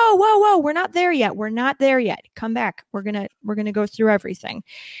like, whoa, we're not there yet. Come back. We're going to go through everything.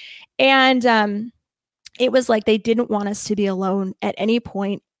 And It was like they didn't want us to be alone at any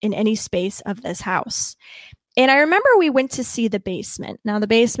point in any space of this house. And I remember we went to see the basement. Now, the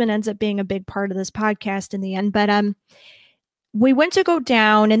basement ends up being a big part of this podcast in the end, but we went to go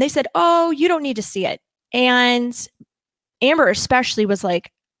down and they said, oh, you don't need to see it. And Amber especially was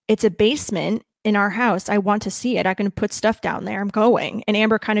like, it's a basement in our house. I want to see it. I can put stuff down there. I'm going. And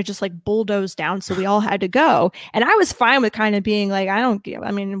Amber kind of just like bulldozed down. So we all had to go. And I was fine with kind of being like,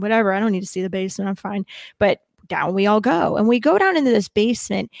 whatever. I don't need to see the basement. I'm fine. But down we all go. And we go down into this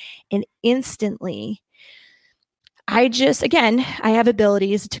basement and instantly I have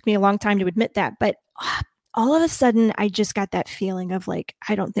abilities. It took me a long time to admit that. But all of a sudden I just got that feeling of like,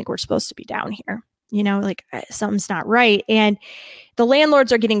 I don't think we're supposed to be down here. Like something's not right. And the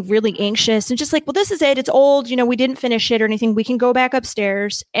landlords are getting really anxious and just like, well, this is it. It's old. We didn't finish it or anything. We can go back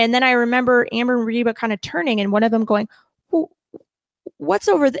upstairs. And then I remember Amber and Reba kind of turning and one of them going, well, what's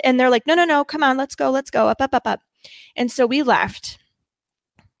over there? And they're like, no, come on, let's go up. And so we left.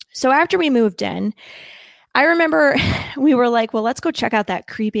 So after we moved in, I remember we were like, well, let's go check out that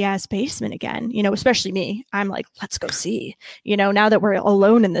creepy ass basement again, especially me. I'm like, let's go see, now that we're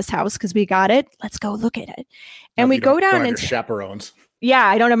alone in this house because we got it, let's go look at it. And we go down and chaperones. Yeah,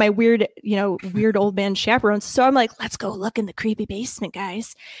 I don't have my weird old man chaperones. So I'm like, let's go look in the creepy basement,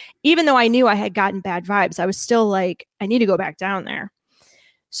 guys. Even though I knew I had gotten bad vibes, I was still like, I need to go back down there.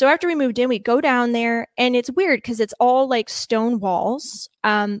 So after we moved in, we go down there and it's weird because it's all like stone walls.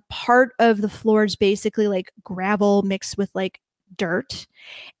 Part of the floor is basically like gravel mixed with like dirt.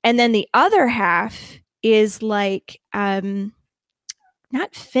 And then the other half is like not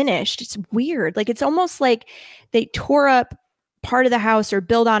finished. It's weird. Like it's almost like they tore up part of the house or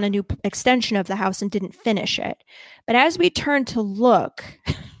built on a new extension of the house and didn't finish it. But as we turned to look,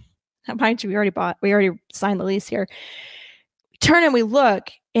 mind you, we already signed the lease here. We turn and we look.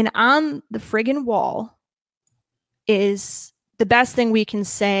 And on the friggin' wall is the best thing we can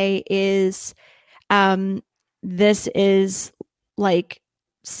say is this is like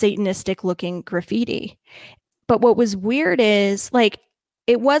Satanistic looking graffiti. But what was weird is like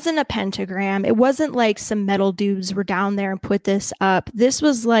it wasn't a pentagram. It wasn't like some metal dudes were down there and put this up. This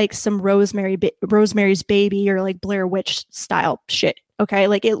was like some Rosemary's Baby or like Blair Witch style shit. Okay.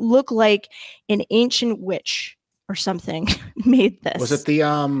 Like it looked like an ancient witch or something made this. Was it the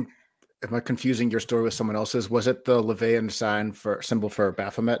am I confusing your story with someone else's? Was it the Levian symbol for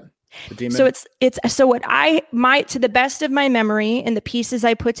Baphomet, the demon? So it's so what to the best of my memory and the pieces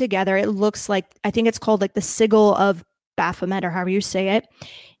I put together, it looks like, I think it's called like the sigil of Baphomet or however you say it.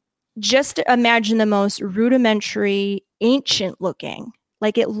 Just imagine the most rudimentary, ancient looking.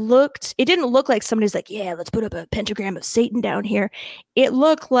 Like it didn't look like somebody's like, yeah, let's put up a pentagram of Satan down here. It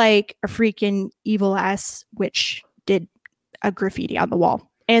looked like a freaking evil ass witch did a graffiti on the wall.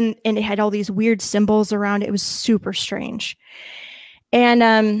 And it had all these weird symbols around it. It was super strange.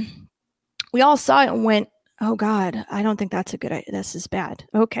 And we all saw it and went, oh God, I don't think that's a good idea. This is bad.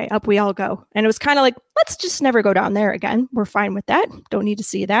 Okay, up we all go. And it was kind of like, let's just never go down there again. We're fine with that. Don't need to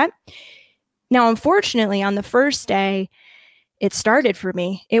see that. Now, unfortunately, on the first day, it started for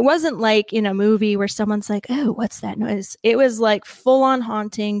me. It wasn't like in a movie where someone's like, oh, what's that noise? It was like full on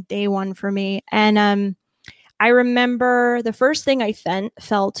haunting day one for me. And I remember the first thing I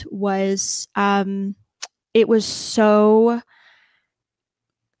felt was it was so,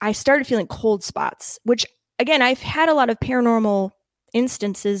 I started feeling cold spots, which again, I've had a lot of paranormal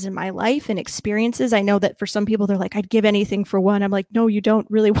instances in my life and experiences. I know that for some people, they're like, I'd give anything for one. I'm like, no, you don't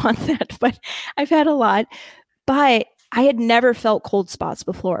really want that, but I've had a lot. But I had never felt cold spots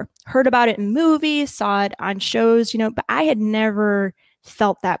before. Heard about it in movies, saw it on shows, but I had never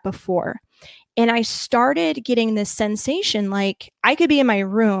felt that before. And I started getting this sensation like I could be in my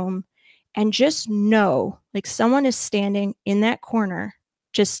room and just know like someone is standing in that corner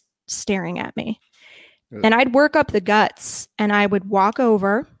just staring at me. And I'd work up the guts and I would walk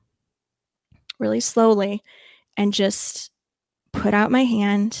over really slowly and just put out my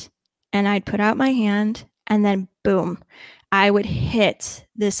hand, and I'd put out my hand, and then boom, I would hit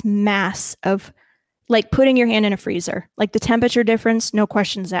this mass of like putting your hand in a freezer, like the temperature difference, no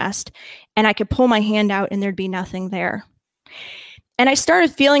questions asked. And I could pull my hand out and there'd be nothing there. And I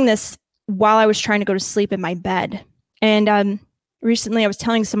started feeling this while I was trying to go to sleep in my bed. And recently I was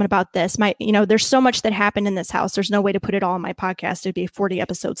telling someone about this. There's so much that happened in this house. There's no way to put it all on my podcast. It'd be 40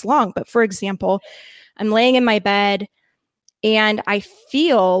 episodes long. But for example, I'm laying in my bed and I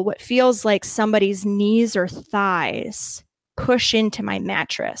feel what feels like somebody's knees or thighs push into my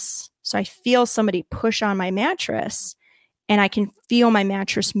mattress. So I feel somebody push on my mattress and I can feel my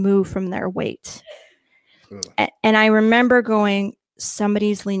mattress move from their weight. And I remember going,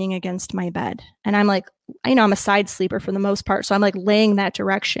 somebody's leaning against my bed. And I'm like, I'm a side sleeper for the most part. So I'm like laying that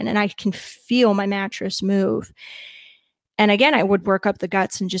direction and I can feel my mattress move. And again, I would work up the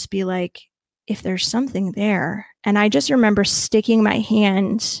guts and just be like, if there's something there. And I just remember sticking my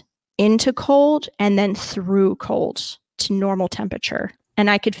hand into cold and then through cold to normal temperature. And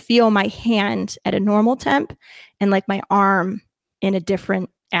I could feel my hand at a normal temp and like my arm in a different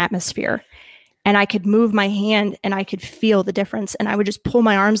atmosphere. And I could move my hand and I could feel the difference. And I would just pull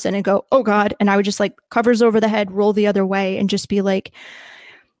my arms in and go, oh God. And I would just like covers over the head, roll the other way and just be like,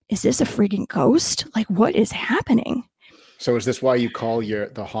 is this a freaking ghost? Like, what is happening? So is this why you call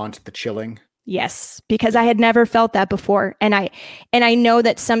the haunt the chilling? Yes, because I had never felt that before. And I know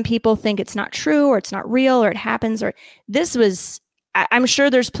that some people think it's not true or it's not real or it happens or this was, I'm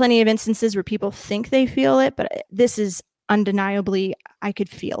sure there's plenty of instances where people think they feel it, but this is undeniably, I could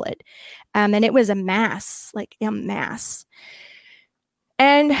feel it. And it was a mass.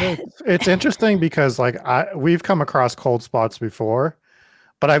 And it's interesting because like we've come across cold spots before,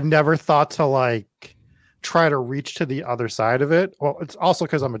 but I've never thought to like try to reach to the other side of it. Well, it's also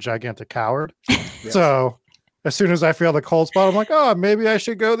because I'm a gigantic coward. Yes. So as soon as I feel the cold spot, I'm like, oh, maybe I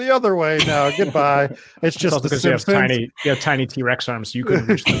should go the other way now. Goodbye. It's just because you have tiny T-Rex arms, so you couldn't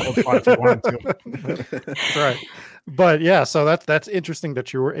reach the cold spot if you wanted to. That's right. But yeah, so that's interesting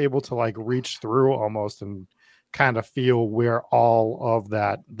that you were able to like reach through almost and kind of feel where all of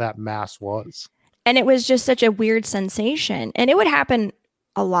that mass was. And it was just such a weird sensation. And it would happen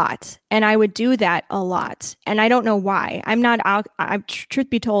a lot. And I would do that a lot. And I don't know why. Truth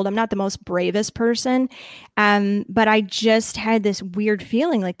be told, I'm not the most bravest person. But I just had this weird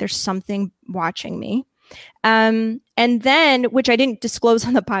feeling like there's something watching me. And then, which I didn't disclose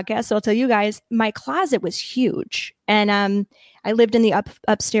on the podcast, so I'll tell you guys, my closet was huge. And I lived in the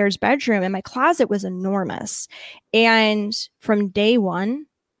upstairs bedroom and my closet was enormous. And from day one,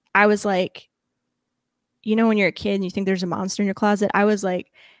 I was like, when you're a kid and you think there's a monster in your closet, I was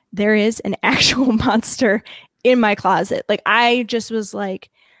like, there is an actual monster in my closet. Like, I just was like,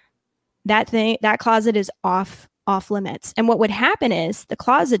 that closet is off limits. And what would happen is the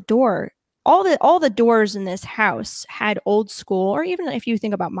closet door, all the doors in this house had old school, or even if you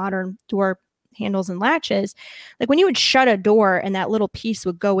think about modern door handles and latches, like when you would shut a door and that little piece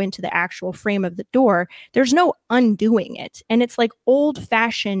would go into the actual frame of the door, there's no undoing it. And it's like old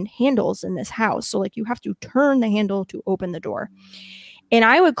fashioned handles in this house. So like you have to turn the handle to open the door. And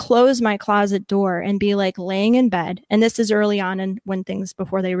I would close my closet door and be like laying in bed. And this is early on and when things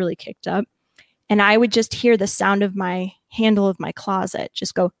before they really kicked up. And I would just hear the sound of my handle of my closet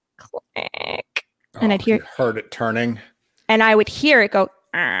just go click. And I'd heard it turning. And I would hear it go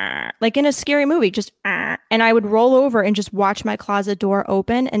like in a scary movie, just and I would roll over and just watch my closet door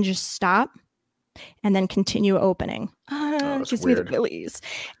open and just stop and then continue opening. Gives me the willies.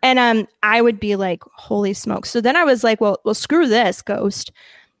 And I would be like, holy smoke. So then I was like, well, screw this, ghost.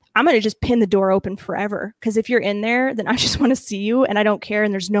 I'm going to just pin the door open forever. Because if you're in there, then I just want to see you and I don't care.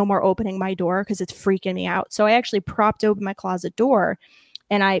 And there's no more opening my door because it's freaking me out. So I actually propped open my closet door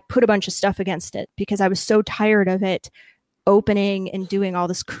and I put a bunch of stuff against it because I was so tired of it opening and doing all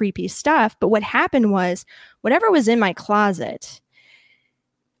this creepy stuff. But what happened was whatever was in my closet,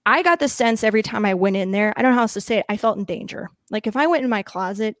 I got the sense every time I went in there, I don't know how else to say it, I felt in danger. Like if I went in my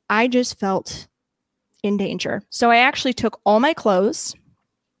closet, I just felt in danger. So I actually took all my clothes,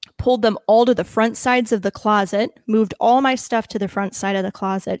 pulled them all to the front sides of the closet, moved all my stuff to the front side of the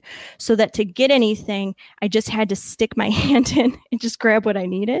closet so that to get anything, I just had to stick my hand in and just grab what I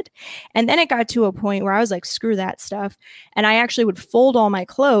needed. And then it got to a point where I was like, screw that stuff. And I actually would fold all my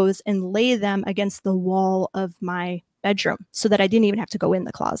clothes and lay them against the wall of my bedroom so that I didn't even have to go in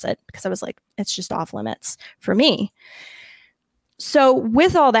the closet because I was like, it's just off limits for me. So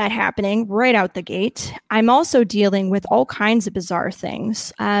with all that happening right out the gate, I'm also dealing with all kinds of bizarre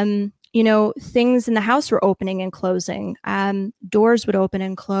things. Things in the house were opening and closing. Doors would open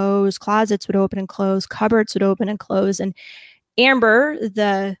and close. Closets would open and close. Cupboards would open and close. And Amber,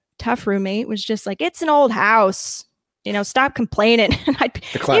 the tough roommate, was just like, it's an old house. Stop complaining.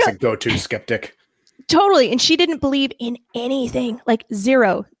 The classic go-to skeptic. Totally. And she didn't believe in anything, like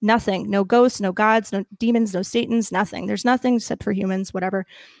zero, nothing, no ghosts, no gods, no demons, no Satans, nothing. There's nothing except for humans, whatever.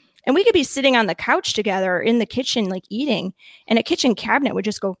 And we could be sitting on the couch together in the kitchen, like eating, and a kitchen cabinet would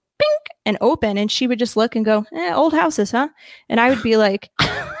just go bink and open. And she would just look and go, old houses, huh? And I would be like,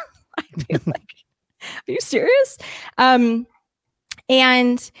 are you serious? And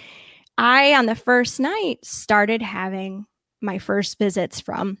I, on the first night, started having my first visits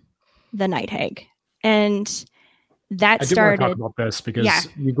from the night hag. And that started. I do want to talk about this because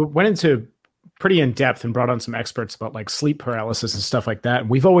you went into pretty in depth and brought on some experts about like sleep paralysis and stuff like that. And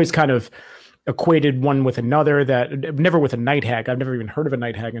we've always kind of equated one with another, that never with a night hag. I've never even heard of a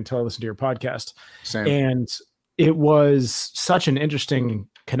night hag until I listened to your podcast. Same. And it was such an interesting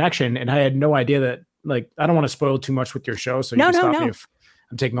connection. And I had no idea that, like, I don't want to spoil too much with your show. So you can stop me if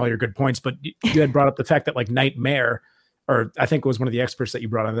I'm taking all your good points, but you had brought up the fact that like nightmare, or I think it was one of the experts that you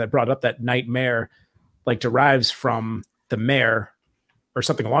brought on that brought up that nightmare like derives from the mare or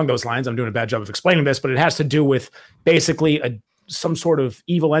something along those lines. I'm doing a bad job of explaining this, but it has to do with basically some sort of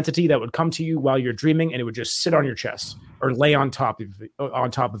evil entity that would come to you while you're dreaming, and it would just sit on your chest or lay on top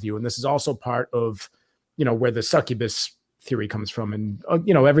of you. And this is also part of, where the succubus theory comes from, and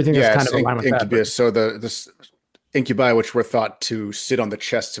everything that's kind of aligned with incubus. that. So this incubi, which were thought to sit on the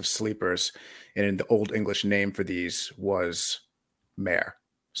chests of sleepers, and in the Old English name for these was mare.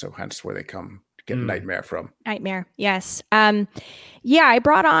 So hence where they come to get nightmare from. Nightmare, yes. I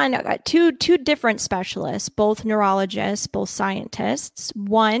brought on two different specialists, both neurologists, both scientists.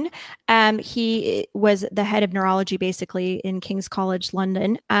 One, he was the head of neurology basically in King's College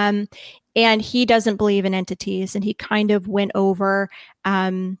London, and he doesn't believe in entities, and he kind of went over,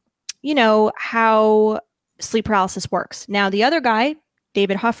 how sleep paralysis works. Now, the other guy,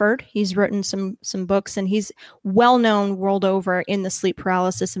 David Hufford, he's written some books, and he's well known world over in the sleep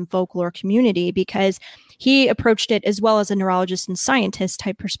paralysis and folklore community because he approached it as well as a neurologist and scientist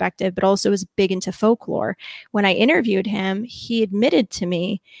type perspective, but also is big into folklore. When I interviewed him, he admitted to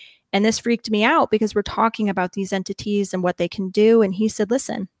me, and this freaked me out because we're talking about these entities and what they can do. And he said,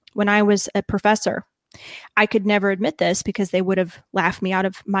 listen, when I was a professor, I could never admit this because they would have laughed me out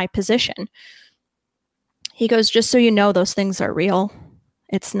of my position. He goes, just so you know, those things are real.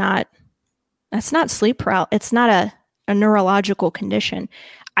 That's not sleep paralysis. It's not a neurological condition.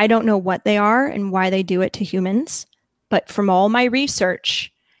 I don't know what they are and why they do it to humans, but from all my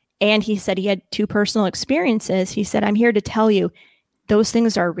research, and he said he had 2 personal experiences, he said, I'm here to tell you, those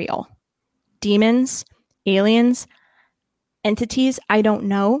things are real. Demons, aliens, entities, I don't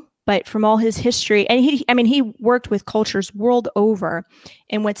know, but from all his history, and he worked with cultures world over.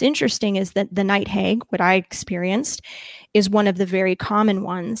 And what's interesting is that the night hag, what I experienced, is one of the very common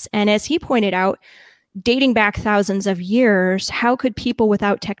ones. And as he pointed out, dating back thousands of years, how could people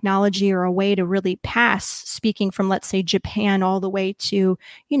without technology or a way to really pass, speaking from, let's say, Japan all the way to,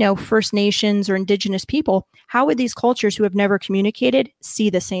 First Nations or indigenous people, how would these cultures who have never communicated see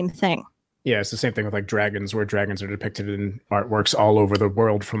the same thing? Yeah, it's the same thing with like dragons, where dragons are depicted in artworks all over the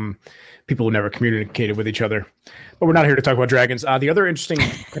world from people who never communicated with each other. But we're not here to talk about dragons. The other interesting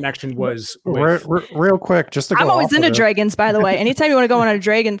connection was with... real quick, just to go. I'm always into dragons, by the way. Anytime you want to go on a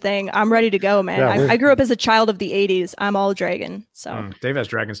dragon thing, I'm ready to go, man. I grew up as a child of the 80s. I'm all dragon. So Dave has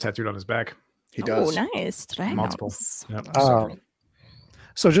dragons tattooed on his back. He does. Oh, nice. Dragons. Multiple. Yep.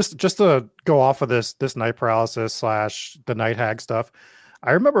 So just to go off of this night paralysis / the night hag stuff,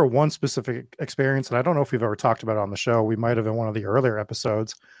 I remember one specific experience, and I don't know if we've ever talked about it on the show. We might have in one of the earlier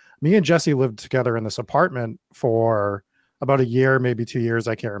episodes. Me and Jesse lived together in this apartment for about a year, maybe 2 years.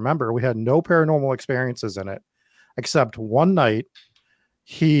 I can't remember. We had no paranormal experiences in it, except one night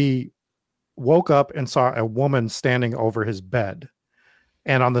he woke up and saw a woman standing over his bed.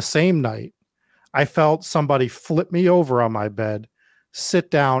 And on the same night, I felt somebody flip me over on my bed,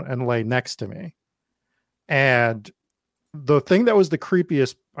 sit down, and lay next to me. And the thing that was the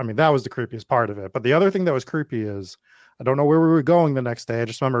creepiest, that was the creepiest part of it. But the other thing that was creepy is, I don't know where we were going the next day. I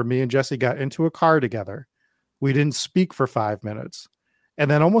just remember me and Jesse got into a car together. We didn't speak for 5 minutes. And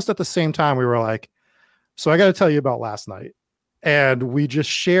then almost at the same time, we were like, so I got to tell you about last night. And we just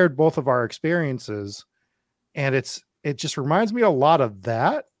shared both of our experiences. And it just reminds me a lot of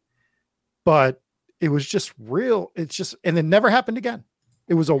that. But it was just real. And it never happened again.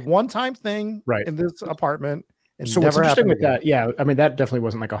 It was a one-time thing in this apartment. So what's interesting with that, that definitely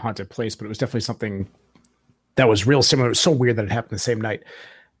wasn't like a haunted place, but it was definitely something that was real similar. It was so weird that it happened the same night.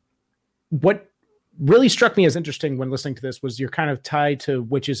 What really struck me as interesting when listening to this was you're kind of tied to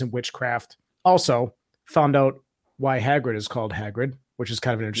witches and witchcraft. Also, found out why Hagrid is called Hagrid, which is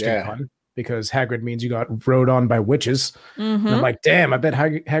kind of an interesting pun, because Hagrid means you got rode on by witches. Mm-hmm. And I'm like, damn, I bet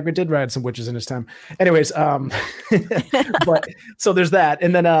Hagrid did ride some witches in his time. Anyways, but so there's that.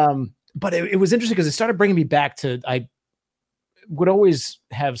 And then, but it was interesting because it started bringing me back to, I would always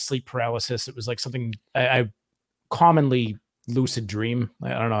have sleep paralysis. It was like something I commonly lucid dream. I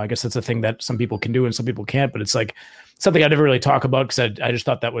don't know. I guess that's a thing that some people can do and some people can't, but it's like something I never really talk about because I just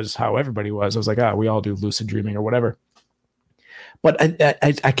thought that was how everybody was. I was like, we all do lucid dreaming or whatever. But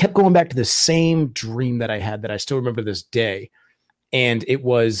I kept going back to the same dream that I had that I still remember this day. And it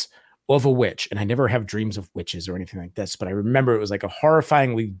was of a witch. And I never have dreams of witches or anything like this, but I remember it was like a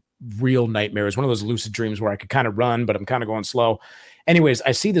horrifyingly real nightmare. It was one of those lucid dreams where I could kind of run, but I'm kind of going slow. Anyways,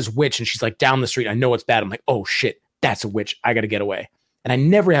 I see this witch and she's like down the street. I know it's bad. I'm like, oh shit, that's a witch. I got to get away. And I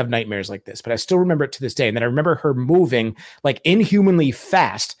never have nightmares like this, but I still remember it to this day. And then I remember her moving like inhumanly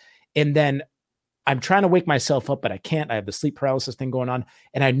fast. And then I'm trying to wake myself up, but I can't. I have the sleep paralysis thing going on.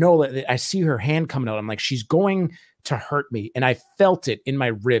 And I know that I see her hand coming out. I'm like, she's going to hurt me. And I felt it in my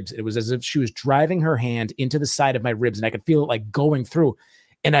ribs. It was as if she was driving her hand into the side of my ribs and I could feel it like going through.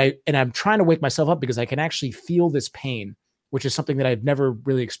 And I'm trying to wake myself up because I can actually feel this pain, which is something that I've never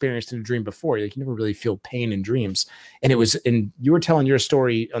really experienced in a dream before. Like, you never really feel pain in dreams. And you were telling your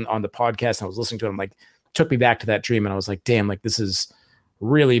story on the podcast and I was listening to it. I'm like, took me back to that dream. And I was like, damn, like this is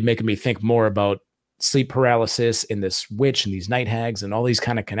really making me think more about sleep paralysis and this witch and these night hags and all these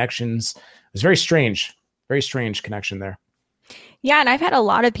kind of connections. It was very strange connection there. Yeah. And I've had a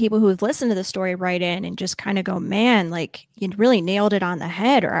lot of people who've listened to the story write in and just kind of go, man, like you really nailed it on the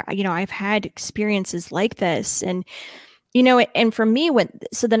head. Or, I've had experiences like this. And, and for me,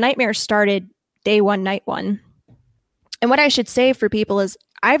 so the nightmare started day one, night one. And what I should say for people is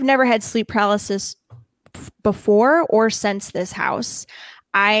I've never had sleep paralysis before or since this house.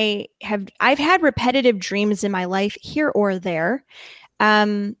 I've had repetitive dreams in my life here or there.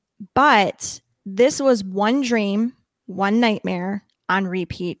 But this was one dream, one nightmare on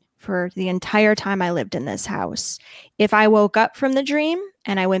repeat for the entire time I lived in this house. If I woke up from the dream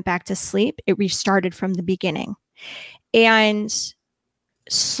and I went back to sleep, it restarted from the beginning. And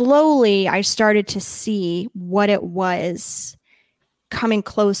slowly I started to see what it was coming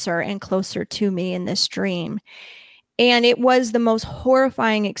closer and closer to me in this dream. And it was the most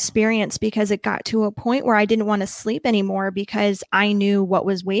horrifying experience because it got to a point where I didn't want to sleep anymore because I knew what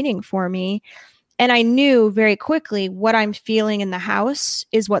was waiting for me. And I knew very quickly what I'm feeling in the house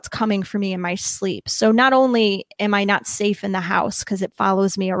is what's coming for me in my sleep. So not only am I not safe in the house because it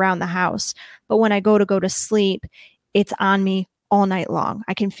follows me around the house, but when I go to sleep, it's on me all night long.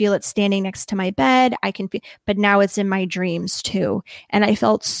 I can feel it standing next to my bed. But now it's in my dreams too. And I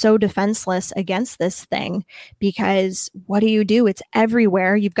felt so defenseless against this thing because what do? It's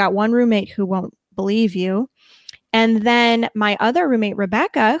everywhere. You've got one roommate who won't believe you. And then my other roommate,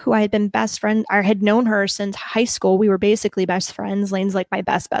 Rebecca, who I had been best friend, I had known her since high school. We were basically best friends. Lane's like my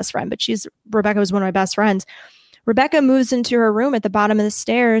best friend, but Rebecca was one of my best friends. Rebecca moves into her room at the bottom of the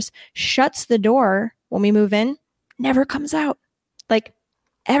stairs, shuts the door when we move in, never comes out. Like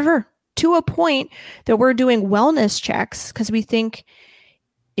ever, to a point that we're doing wellness checks because we think,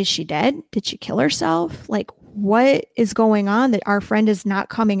 is she dead? Did she kill herself? Like, what is going on that our friend is not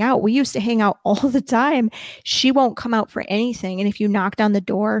coming out? We used to hang out all the time. She won't come out for anything. And if you knocked on the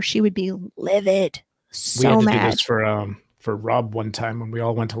door, she would be livid. So we had to mad. do this for Rob one time when we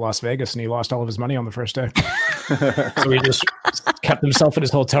all went to Las Vegas and he lost all of his money on the first day. So he just kept himself in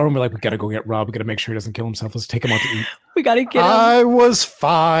his hotel room. We're like, we got to go get Rob. We got to make sure he doesn't kill himself. Let's take him out to eat. We got to get him. I was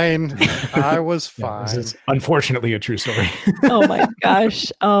fine. This is unfortunately a true story. Oh my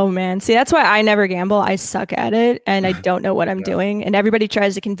gosh. Oh man. See, that's why I never gamble. I suck at it and I don't know what I'm doing. And everybody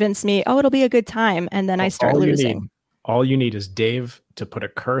tries to convince me, oh, it'll be a good time. And then I start losing. All you need is Dave to put a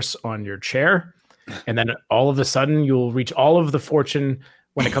curse on your chair. And then all of a sudden you'll reach all of the fortune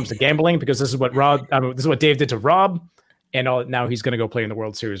when it comes to gambling, because this is what Dave did to Rob. And now he's going to go play in the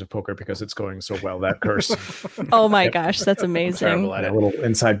World Series of Poker because it's going so well, that curse. Oh my gosh, that's amazing. A little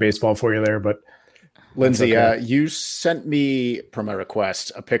inside baseball for you there, but Lindsay, you sent me from a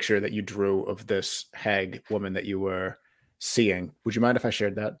request a picture that you drew of this hag woman that you were seeing. Would you mind if I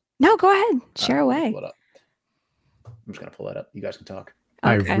shared that? No, go ahead. Share away. I'm just going to pull that up. You guys can talk.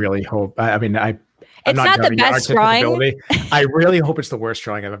 Okay. I really hope. It's not the best drawing. I really hope it's the worst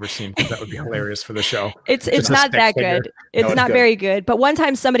drawing I've ever seen, because that would be hilarious for the show. It's not that good. It's not very good. But one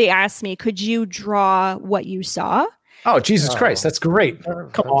time somebody asked me, could you draw what you saw? Oh, Jesus Christ. That's great.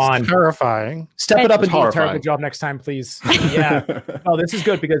 Come on. Terrifying. Step it up and do a terrible job next time, please. Yeah. Oh, this is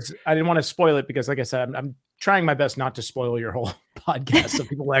good because I didn't want to spoil it because, like I said, I'm trying my best not to spoil your whole podcast so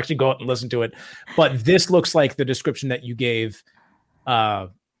people will actually go out and listen to it. But this looks like the description that you gave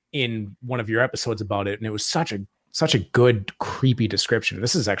in one of your episodes about it, and it was such a good, creepy description.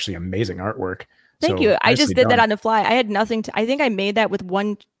 This is actually amazing artwork. Thank you. I just did that on the fly. I had nothing to, I think I made that with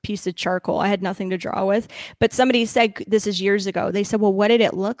one piece of charcoal. I had nothing to draw with, but somebody said, this is years ago. They said, well, what did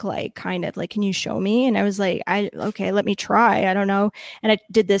it look like? Kind of like, can you show me? And I was like, okay, let me try. I don't know. And I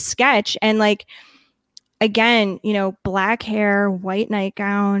did this sketch and like, again, black hair, white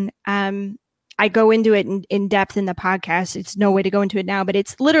nightgown. I go into it in depth in the podcast. It's no way to go into it now, but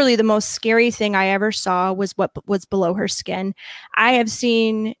it's literally the most scary thing I ever saw was what was below her skin. I have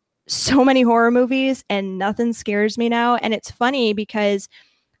seen so many horror movies and nothing scares me now. And it's funny because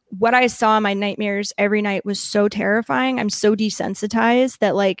what I saw in my nightmares every night was so terrifying. I'm so desensitized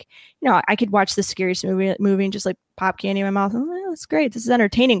that, like, I could watch the scariest movie and just like pop candy in my mouth. Oh, that's great. This is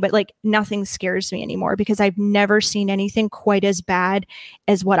entertaining. But like nothing scares me anymore because I've never seen anything quite as bad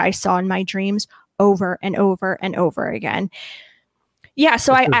as what I saw in my dreams over and over and over again. Yeah,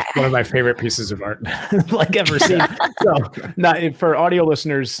 so one of my favorite pieces of art like ever seen. So, for audio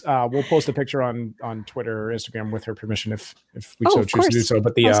listeners, we'll post a picture on Twitter or Instagram with her permission if we so choose to do so.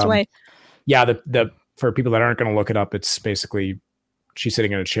 But the for people that aren't going to look it up, it's basically she's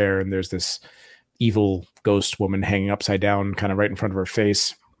sitting in a chair and there's this evil ghost woman hanging upside down, kind of right in front of her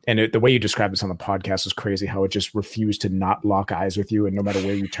face. And the way you described this on the podcast was crazy, how it just refused to not lock eyes with you. And no matter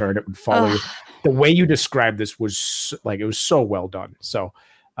where you turn, it would follow you. The way you described this was like, it was so well done. So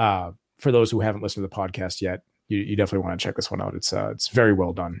for those who haven't listened to the podcast yet, you definitely want to check this one out. It's very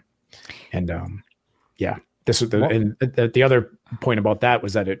well done. And this was the other point about that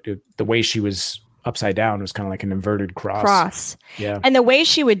was that the way she was upside down was kind of like an inverted cross. Yeah. And the way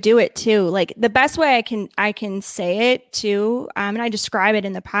she would do it too, like the best way I can say it too, and I describe it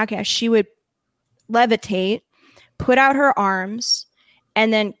in the podcast, she would levitate, put out her arms,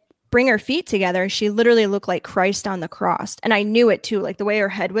 and then bring her feet together. She literally looked like Christ on the cross. And I knew it too, like the way her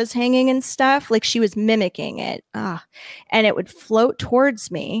head was hanging and stuff, like she was mimicking it. And it would float towards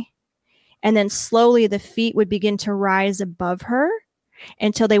me. And then slowly the feet would begin to rise above her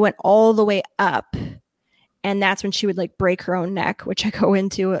until they went all the way up. And that's when she would like break her own neck, which I go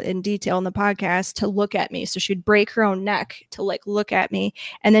into in detail in the podcast, to look at me. So she'd break her own neck to like look at me.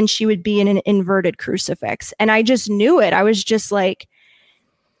 And then she would be in an inverted crucifix. And I just knew it. I was just like,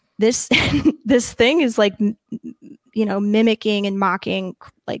 this thing is like, mimicking and mocking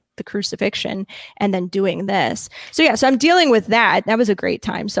like the crucifixion and then doing this. So I'm dealing with that. That was a great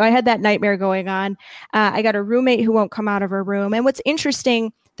time. So I had that nightmare going on. I got a roommate who won't come out of her room. And what's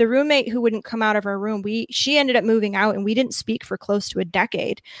interesting, the roommate who wouldn't come out of her room, she ended up moving out and we didn't speak for close to a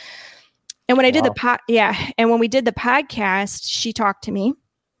decade. And when I did when we did the podcast, she talked to me.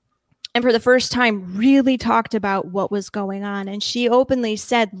 And for the first time, really talked about what was going on. And she openly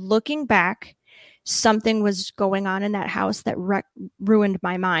said, looking back, something was going on in that house that ruined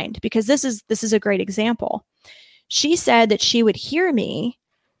my mind, because this is a great example. She said that she would hear me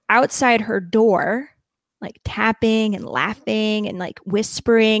outside her door, like tapping and laughing and like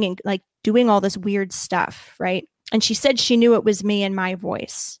whispering and like doing all this weird stuff. Right. And she said she knew it was me and my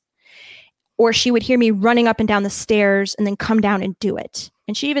voice. Or she would hear me running up and down the stairs and then come down and do it.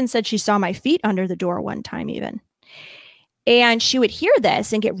 And she even said she saw my feet under the door one time even. And she would hear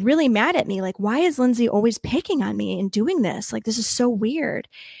this and get really mad at me. Like, why is Lindsay always picking on me and doing this? Like, this is so weird.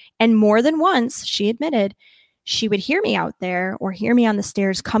 And more than once, she admitted, she would hear me out there or hear me on the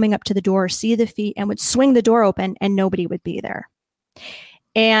stairs coming up to the door, see the feet, and would swing the door open and nobody would be there.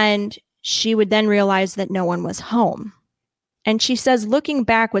 And she would then realize that no one was home. And she says, looking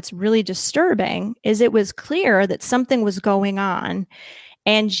back, what's really disturbing is it was clear that something was going on.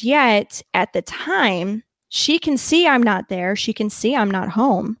 And yet at the time, she can see I'm not there. She can see I'm not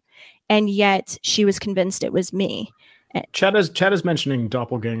home. And yet she was convinced it was me. Chad is mentioning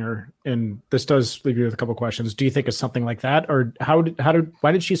doppelganger, and this does leave you with a couple of questions. Do you think it's something like that? Or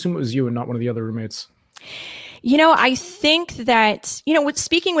why did she assume it was you and not one of the other roommates? I think that,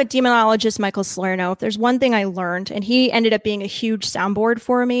 speaking with demonologist Michael Salerno, if there's one thing I learned, and he ended up being a huge soundboard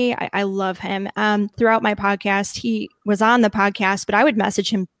for me. I love him. Throughout my podcast, he was on the podcast, but I would message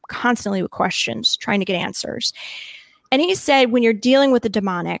him constantly with questions, trying to get answers. And he said, when you're dealing with the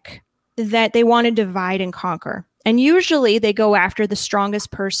demonic, that they want to divide and conquer. And usually they go after the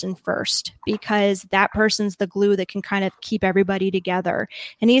strongest person first, because that person's the glue that can kind of keep everybody together.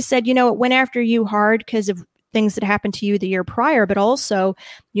 And he said, it went after you hard because of things that happened to you the year prior, but also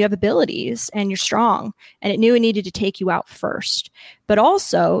you have abilities and you're strong, and it knew it needed to take you out first. But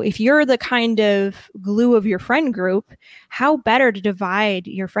also, if you're the kind of glue of your friend group, how better to divide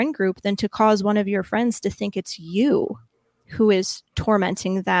your friend group than to cause one of your friends to think it's you who is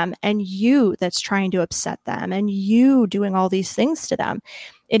tormenting them, and you that's trying to upset them, and you doing all these things to them.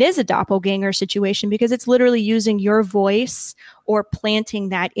 It is a doppelganger situation because it's literally using your voice or planting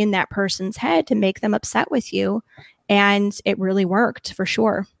that in that person's head to make them upset with you. And it really worked for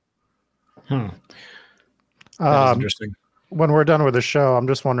sure. That is interesting. When we're done with the show, I'm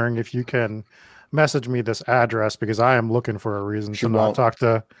just wondering if you can message me this address, because I am looking for a reason to not talk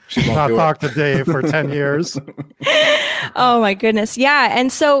to Dave for 10 years. Oh my goodness. Yeah.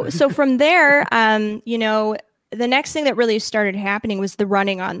 And so from there, the next thing that really started happening was the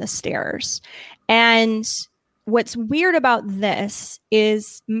running on the stairs. And what's weird about this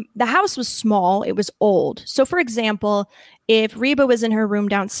is the house was small. It was old. So for example, if Reba was in her room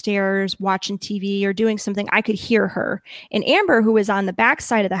downstairs watching TV or doing something, I could hear her. And Amber, who was on the back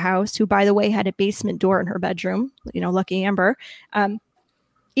side of the house, who by the way had a basement door in her bedroom, lucky Amber,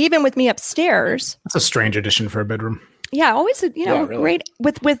 even with me upstairs. That's a strange addition for a bedroom. Yeah, always, really. great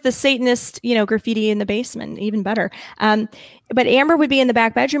with the Satanist, graffiti in the basement, even better. But Amber would be in the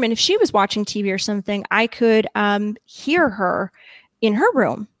back bedroom, and if she was watching TV or something, I could hear her in her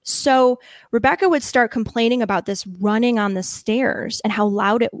room. So Rebecca would start complaining about this running on the stairs and how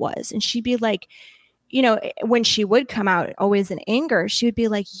loud it was. And she'd be like, when she would come out always in anger, she would be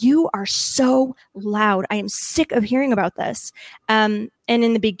like, "You are so loud. I am sick of hearing about this." And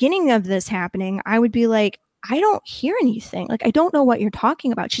in the beginning of this happening, I would be like, "I don't hear anything. Like, I don't know what you're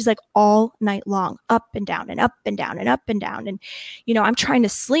talking about." She's like, all night long, up and down and up and down and up and down. And, I'm trying to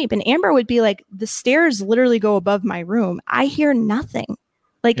sleep. And Amber would be like, the stairs literally go above my room. I hear nothing.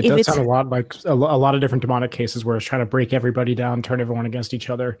 Like, it does sound a lot like a lot of different demonic cases where it's trying to break everybody down, turn everyone against each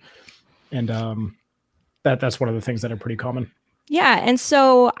other. And that's one of the things that are pretty common. Yeah. And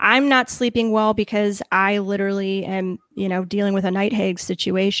so I'm not sleeping well because I literally am, dealing with a night hag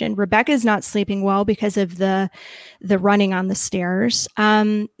situation. Rebecca's not sleeping well because of the running on the stairs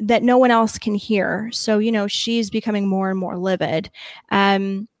that no one else can hear. So, she's becoming more and more livid.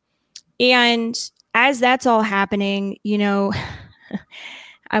 And as that's all happening, an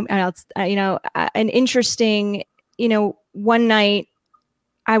interesting, one night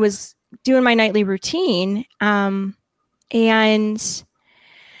I was doing my nightly routine, and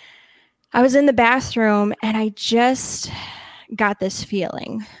I was in the bathroom and I just got this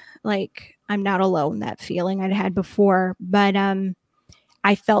feeling like I'm not alone. That feeling I'd had before, but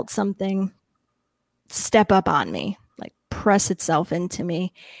I felt something step up on me, like press itself into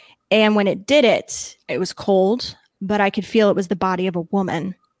me. And when it did it, it was cold, but I could feel it was the body of a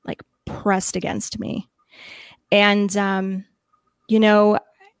woman, like pressed against me. And,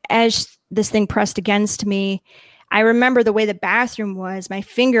 as this thing pressed against me, I remember the way the bathroom was, my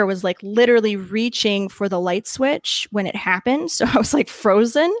finger was like literally reaching for the light switch when it happened. So I was like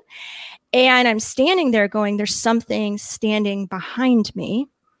frozen, and I'm standing there going, there's something standing behind me.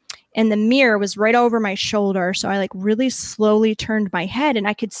 And the mirror was right over my shoulder. So I like really slowly turned my head and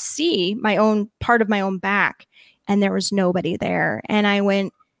I could see my own part of my own back, and there was nobody there. And I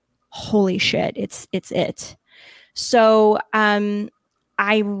went, holy shit, it's it. So,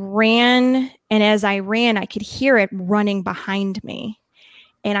 I ran, and as I ran, I could hear it running behind me.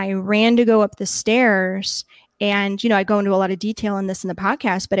 And I ran to go up the stairs, and, I go into a lot of detail in this in the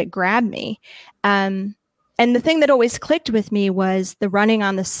podcast, but it grabbed me. And the thing that always clicked with me was the running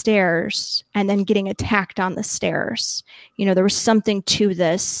on the stairs and then getting attacked on the stairs. There was something to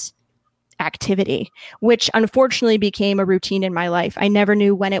this activity, which unfortunately became a routine in my life. I never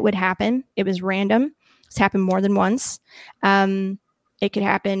knew when it would happen. It was random. It's happened more than once. It could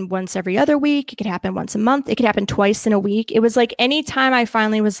happen once every other week. It could happen once a month. It could happen twice in a week. It was like anytime I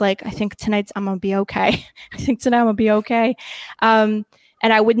finally was like, I think tonight I'm going to be okay. I think tonight I'm going to be okay. And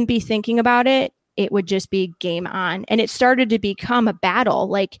I wouldn't be thinking about it. It would just be game on. And it started to become a battle.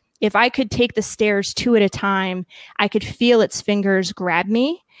 Like if I could take the stairs 2 at a time, I could feel its fingers grab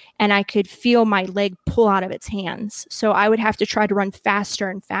me and I could feel my leg pull out of its hands. So I would have to try to run faster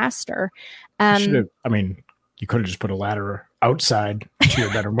and faster. You could have just put a ladder outside to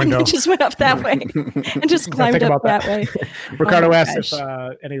your bedroom window. Just went up that way and just climbed up that way. Ricardo asked if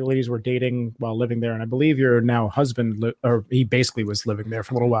any of the ladies were dating while living there. And I believe your now husband, or he basically was living there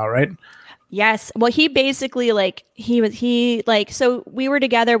for a little while, right? Yes. Well, he basically so we were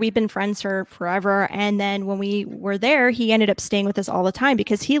together. We've been friends for forever. And then when we were there, he ended up staying with us all the time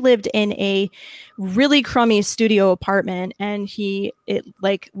because he lived in a really crummy studio apartment, and it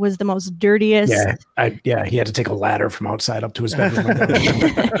was the most dirtiest. Yeah. He had to take a ladder from outside up to his bedroom.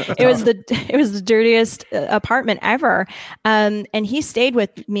 It was the dirtiest apartment ever. And he stayed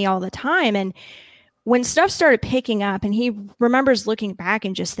with me all the time. And when stuff started picking up, and he remembers looking back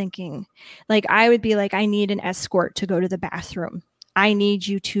and just thinking, like, I would be like, I need an escort to go to the bathroom. I need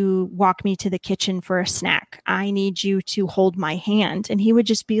you to walk me to the kitchen for a snack. I need you to hold my hand. And he would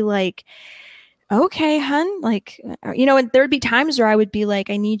just be like, okay, hun. And there'd be times where I would be like,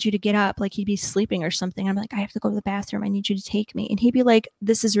 I need you to get up. Like he'd be sleeping or something. I'm like, I have to go to the bathroom. I need you to take me. And he'd be like,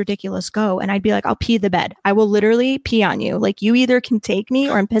 this is ridiculous. Go. And I'd be like, I'll pee the bed. I will literally pee on you. Like you either can take me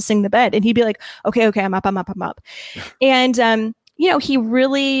or I'm pissing the bed. And he'd be like, okay, I'm up. And, he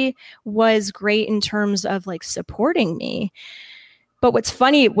really was great in terms of like supporting me. But what's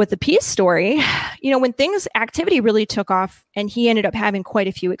funny with the Peace story, when activity really took off, and he ended up having quite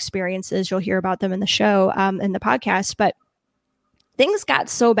a few experiences. You'll hear about them in the show, in the podcast, but things got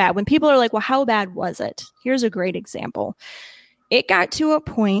so bad when people are like, well, how bad was it? Here's a great example. It got to a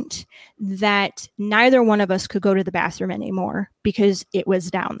point that neither one of us could go to the bathroom anymore because it was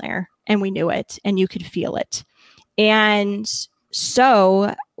down there and we knew it and you could feel it. And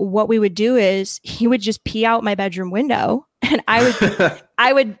so what we would do is he would just pee out my bedroom window, and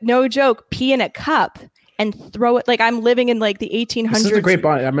I would, no joke, pee in a cup and throw it. Like, I'm living in like the 1800s. This is a great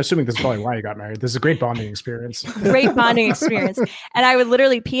bond. I'm assuming this is probably why you got married. This is a great bonding experience. Great bonding experience. And I would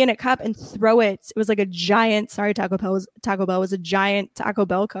literally pee in a cup and throw it. It was like a giant, Taco Bell was a giant Taco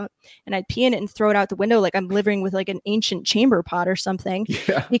Bell cup. And I'd pee in it and throw it out the window like I'm living with like an ancient chamber pot or something.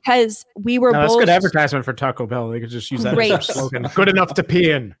 Yeah. Because we were both... That's good advertisement for Taco Bell. They could just use that as their slogan. Good enough to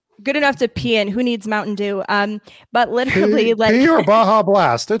pee in. Good enough to pee in. Who needs Mountain Dew? But literally, pee or Baja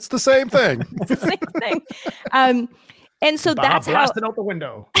Blast. It's the same thing. It's the same thing. And so Baja that's blasted out the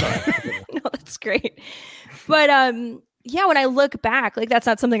window. No, that's great. But yeah, when I look back, like, that's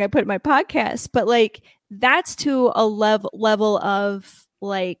not something I put in my podcast, but like, that's to a level of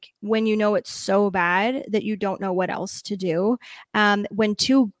like, when it's so bad that you don't know what else to do. When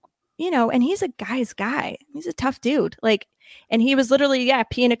two, and he's a guy's guy. He's a tough dude. Like, and he was literally,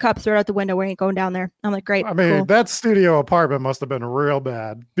 pee in a cup, throw it out the window. We ain't going down there. I'm like, great. I mean, cool. That studio apartment must have been real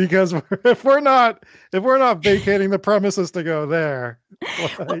bad, because if we're not vacating the premises to go there.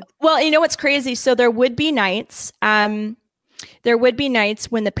 Like... Well, what's crazy? So there would be nights. There would be nights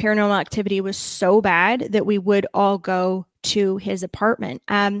when the paranormal activity was so bad that we would all go to his apartment.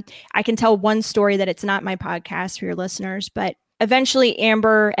 I can tell one story that it's not my podcast for your listeners, but eventually,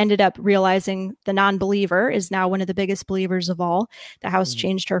 Amber ended up realizing the non-believer is now one of the biggest believers of all. The house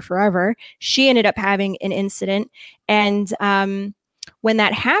changed her forever. She ended up having an incident. And when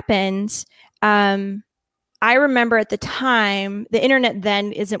that happened, I remember at the time, the internet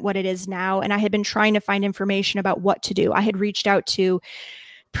then isn't what it is now. And I had been trying to find information about what to do. I had reached out to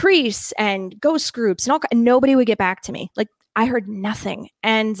priests and ghost groups and nobody would get back to me. Like, I heard nothing.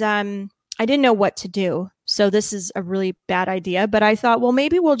 And I didn't know what to do. So this is a really bad idea, but I thought, well,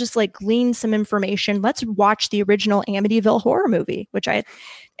 maybe we'll just like glean some information. Let's watch the original Amityville horror movie, which at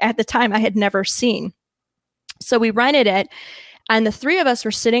the time I had never seen. So we rented it, and the three of us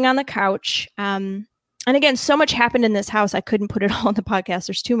were sitting on the couch. And again, so much happened in this house. I couldn't put it all in the podcast.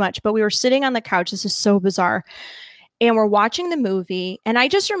 There's too much, but we were sitting on the couch. This is so bizarre. And we're watching the movie. And I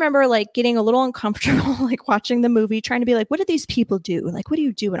just remember like getting a little uncomfortable, like watching the movie, trying to be like, what do these people do? Like, what do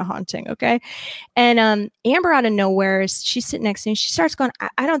you do in a haunting? Okay. And Amber out of nowhere, she's sitting next to me. She starts going,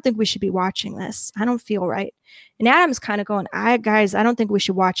 I don't think we should be watching this. I don't feel right. And Adam's kind of going, guys, I don't think we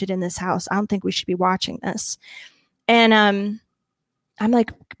should watch it in this house. I don't think we should be watching this. And I'm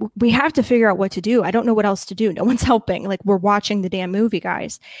like, we have to figure out what to do. I don't know what else to do. No one's helping. Like, we're watching the damn movie,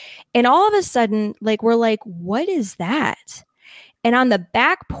 guys. And all of a sudden, like, we're like, what is that? And on the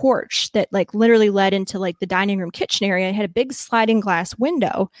back porch that like literally led into like the dining room kitchen area, it had a big sliding glass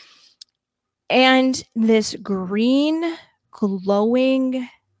window. And this green glowing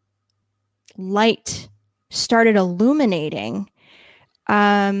light started illuminating.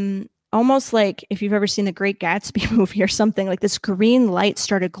 Almost like if you've ever seen the Great Gatsby movie or something, like this green light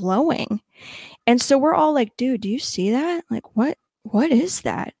started glowing. And so we're all like, dude, do you see that? Like, what is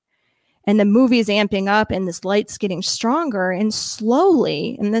that? And the movie's amping up and this light's getting stronger, and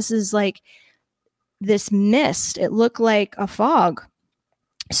slowly, and this is like this mist, it looked like a fog,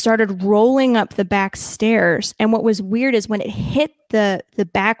 started rolling up the back stairs. And what was weird is when it hit the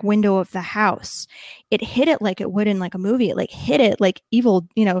back window of the house, it hit it like it would in like a movie. It like hit it like Evil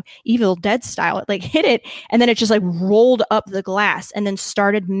Dead style. It like hit it, and then it just like rolled up the glass and then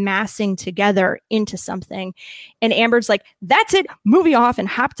started massing together into something. And Amber's like, that's it, movie off, and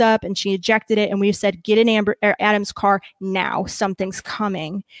hopped up, and she ejected it. And we said, get in Adam's car now, something's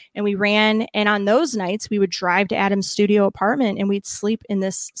coming. And we ran. And on those nights we would drive to Adam's studio apartment, and we'd sleep in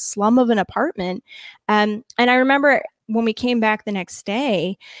this slum of an apartment. And I remember when we came back the next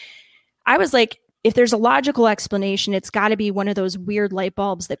day, I was like, if there's a logical explanation, it's got to be one of those weird light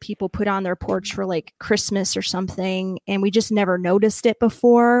bulbs that people put on their porch for like Christmas or something, and we just never noticed it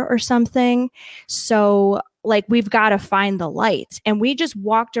before or something. So like, we've got to find the light. And we just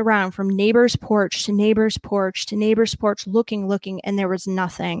walked around from neighbor's porch to neighbor's porch to neighbor's porch, looking, and there was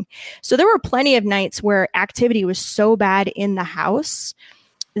nothing. So there were plenty of nights where activity was so bad in the house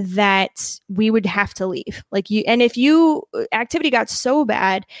that we would have to leave. And if activity got so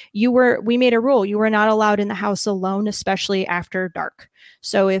bad, we made a rule. You were not allowed in the house alone, especially after dark.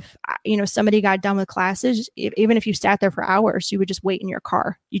 So if, somebody got done with classes, even if you sat there for hours, you would just wait in your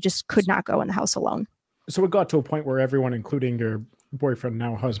car. You just could not go in the house alone. So it got to a point where everyone, including your boyfriend,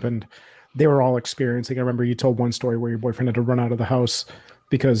 now husband, they were all experiencing. I remember you told one story where your boyfriend had to run out of the house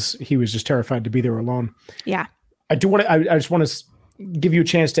because he was just terrified to be there alone. Yeah. I just want to give you a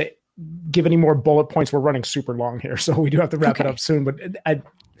chance to give any more bullet points. We're running super long here, so we do have to wrap it up soon. But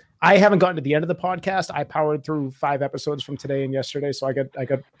I haven't gotten to the end of the podcast. I powered through 5 episodes from today and yesterday, so I got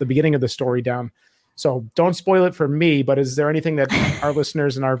the beginning of the story down. So don't spoil it for me. But is there anything that our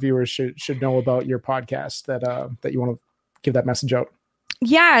listeners and our viewers should know about your podcast that you want to give that message out?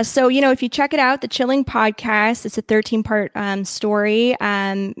 Yeah. So, if you check it out, the Chilling Podcast, it's a 13-part story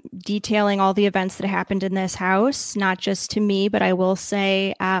detailing all the events that happened in this house, not just to me, but I will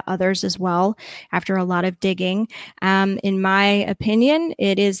say others as well, after a lot of digging. In my opinion,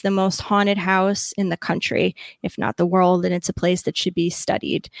 it is the most haunted house in the country, if not the world, and it's a place that should be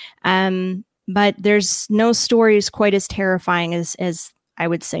studied. But there's no stories quite as terrifying as I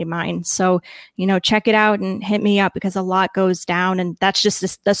would say mine. So, check it out and hit me up, because a lot goes down, and that's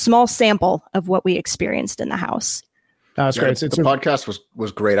just a small sample of what we experienced in the house. That's great. The podcast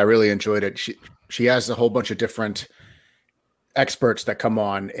was great. I really enjoyed it. She has a whole bunch of different experts that come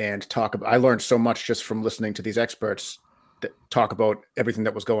on and talk about. I learned so much just from listening to these experts that talk about everything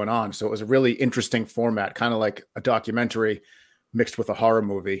that was going on. So it was a really interesting format, kind of like a documentary mixed with a horror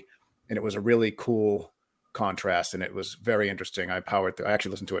movie, and it was a really cool contrast, and it was very interesting. I powered through. I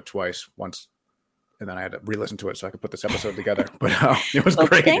actually listened to it once, and then I had to re-listen to it so I could put this episode together. But it was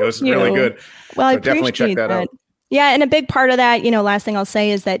great. It was really good. Well, so I definitely check that out. Yeah. And a big part of that, last thing I'll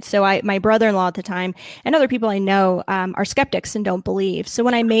say is that, my brother-in-law at the time and other people I know are skeptics and don't believe. So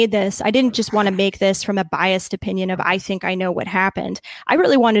when I made this, I didn't just want to make this from a biased opinion of, I think I know what happened. I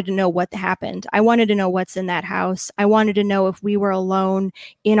really wanted to know what happened. I wanted to know what's in that house. I wanted to know if we were alone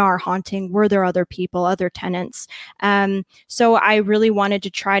in our haunting, were there other people, other tenants? So I really wanted to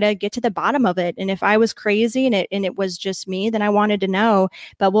try to get to the bottom of it. And if I was crazy and it was just me, then I wanted to know.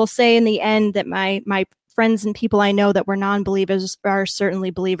 But we'll say in the end that my friends and people I know that were non-believers are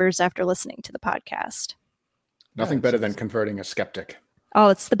certainly believers after listening to the podcast. Nothing better than converting a skeptic. Oh,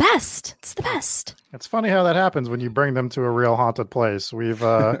 it's the best. It's the best. It's funny how that happens when you bring them to a real haunted place. We've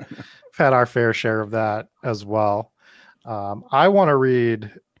had our fair share of that as well. I want to read,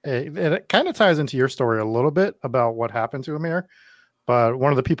 it kind of ties into your story a little bit about what happened to Amir, but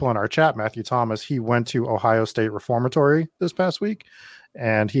one of the people in our chat, Matthew Thomas, he went to Ohio State Reformatory this past week,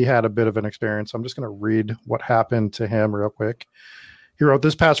 and he had a bit of an experience. I'm just going to read what happened to him real quick. He wrote,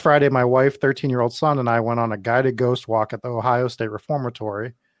 "This past Friday, my wife, 13-year-old son, and I went on a guided ghost walk at the Ohio State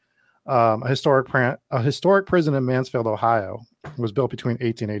Reformatory, a historic prison in Mansfield, Ohio. It was built between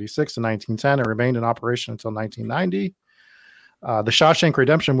 1886 and 1910 and remained in operation until 1990. The Shawshank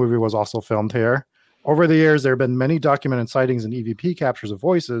Redemption movie was also filmed here. Over the years, there have been many documented sightings and EVP captures of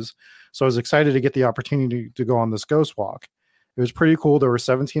voices, so I was excited to get the opportunity to go on this ghost walk. It was pretty cool. There were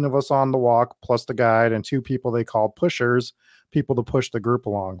 17 of us on the walk, plus the guide and 2 people they called pushers, people to push the group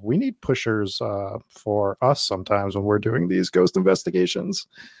along. We need pushers for us sometimes when we're doing these ghost investigations."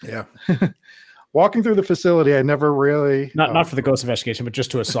 Yeah. Walking through the facility, I never really... Not for the ghost investigation, but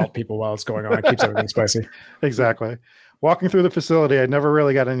just to assault people while it's going on. It keeps everything spicy. Exactly. Walking through the facility, I never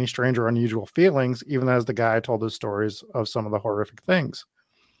really got any strange or unusual feelings, even as the guy told us stories of some of the horrific things.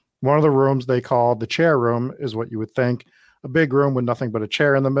 One of the rooms they called the chair room is what you would think. A big room with nothing but a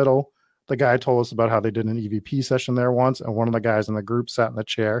chair in the middle. The guy told us about how they did an EVP session there once, and one of the guys in the group sat in the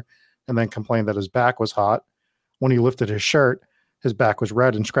chair and then complained that his back was hot. When he lifted his shirt, his back was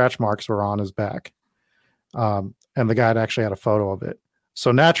red and scratch marks were on his back. And the guide actually had a photo of it.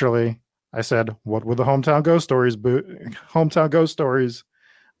 So naturally, I said, what would the hometown ghost stories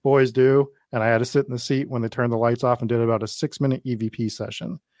boys do? And I had to sit in the seat when they turned the lights off and did about a 6-minute EVP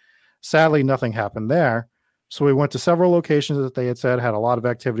session. Sadly, nothing happened there. So we went to several locations that they had said had a lot of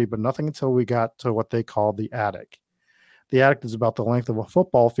activity, but nothing until we got to what they called the attic. The attic is about the length of a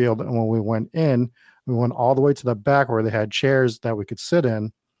football field, and when we went in, we went all the way to the back where they had chairs that we could sit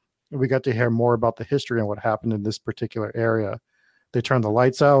in, and we got to hear more about the history and what happened in this particular area. They turned the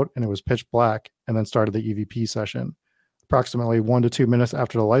lights out, and it was pitch black, and then started the EVP session. Approximately 1 to 2 minutes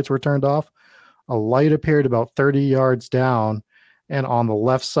after the lights were turned off, a light appeared about 30 yards down, and on the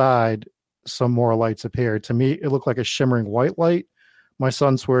left side, some more lights appeared. To me, it looked like a shimmering white light. My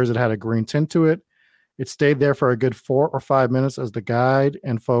son swears it had a green tint to it. It stayed there for a good 4 or 5 minutes as the guide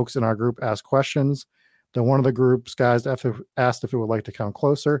and folks in our group asked questions. Then one of the group's guys asked if it would like to come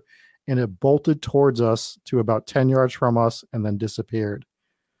closer, and it bolted towards us to about 10 yards from us and then disappeared.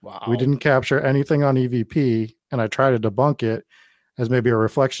 Wow. We didn't capture anything on EVP, and I tried to debunk it as maybe a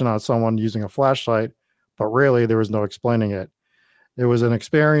reflection on someone using a flashlight, but really there was no explaining it. It was an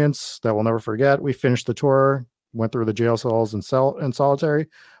experience that we'll never forget. We finished the tour, went through the jail cells in solitary,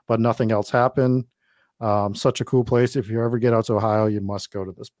 but nothing else happened. Such a cool place. If you ever get out to Ohio, you must go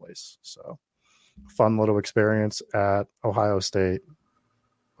to this place. So fun little experience at Ohio State.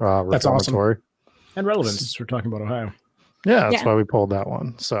 That's awesome. And relevance since we're talking about Ohio. Yeah, that's why we pulled that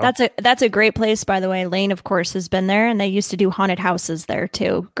one. So that's a great place, by the way. Lane, of course, has been there, and they used to do haunted houses there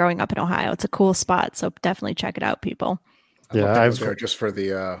too. Growing up in Ohio, it's a cool spot. So definitely check it out, people. I was there just for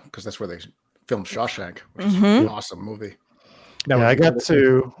the because that's where they filmed Shawshank, which is an awesome movie. I got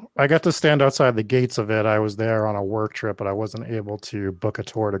to stand outside the gates of it. I was there on a work trip, but I wasn't able to book a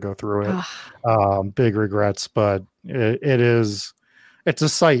tour to go through it. Big regrets, but it's a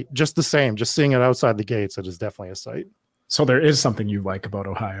sight just the same. Just seeing it outside the gates, it is definitely a sight. So there is something you like about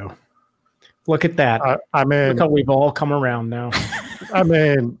Ohio. Look at that. I mean, look how we've all come around now. I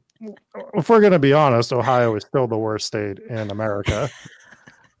mean, if we're going to be honest, Ohio is still the worst state in America.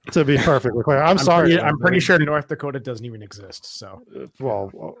 To be perfectly clear, I'm sorry. I'm pretty sure North Dakota doesn't even exist. So,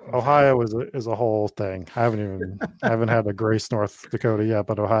 well, Ohio is a whole thing. I haven't had a Grace, North Dakota yet,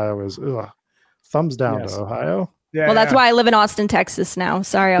 but Ohio is thumbs down to Ohio. Yeah, well, that's why I live in Austin, Texas now.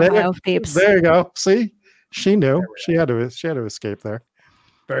 Sorry, Ohio peeps. There you go. See, she knew. She had to escape there.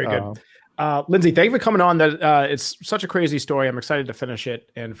 Very good. Lindsay, thank you for coming on. It's such a crazy story. I'm excited to finish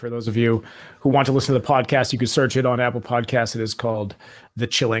it. And for those of you who want to listen to the podcast, you can search it on Apple Podcasts. It is called The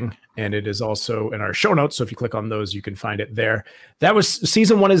Chilling, and it is also in our show notes. So if you click on those, you can find it there. That was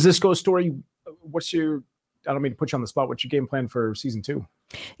season 1. Is This Ghost Story? I don't mean to put you on the spot. What's your game plan for season 2?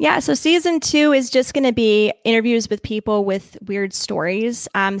 Yeah, so season 2 is just going to be interviews with people with weird stories.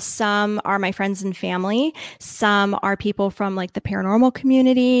 Some are my friends and family. Some are people from like the paranormal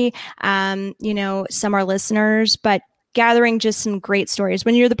community. Some are listeners, but gathering just some great stories.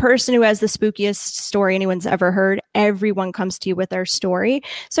 When you're the person who has the spookiest story anyone's ever heard, everyone comes to you with their story.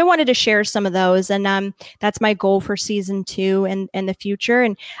 So I wanted to share some of those. And that's my goal for season 2 and the future.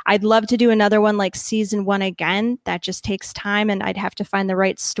 And I'd love to do another one like season 1 again. That just takes time and I'd have to find the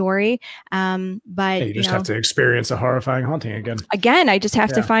right story. But you just have to experience a horrifying haunting again. I just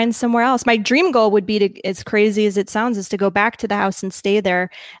have to find somewhere else. My dream goal would be to, as crazy as it sounds, is to go back to the house and stay there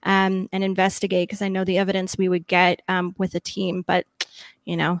and investigate, because I know the evidence we would get with a team, but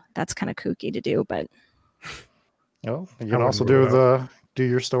that's kind of kooky to do. But you can also do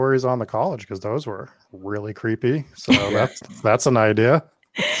your stories on the college, because those were really creepy. So that's an idea.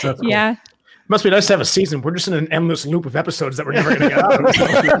 So cool. Yeah. Must be nice to have a season. We're just in an endless loop of episodes that we're never going to get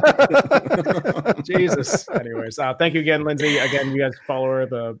out. Jesus. Anyways, thank you again, Lindsay. Again, you guys follow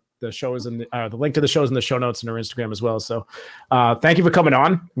her. The shows and the link to the shows in the show notes and her Instagram as well. So thank you for coming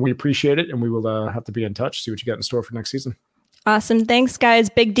on. We appreciate it. And we will have to be in touch, see what you got in store for next season. Awesome. Thanks, guys.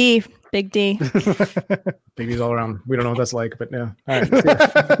 Big D. Big D's all around. We don't know what that's like, but yeah. All right.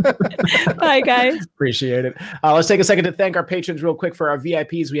 Bye, guys. Appreciate it. Let's take a second to thank our patrons real quick. For our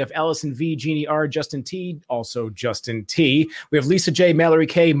VIPs, we have Allison V, Jeannie R, Justin T, also Justin T. We have Lisa J, Mallory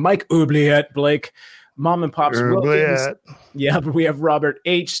K, Mike Oubliette, Blake, Mom and Pops Wilkins. Yeah, but we have Robert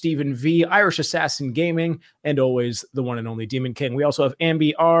H, Stephen V, Irish Assassin Gaming, and always the one and only Demon King. We also have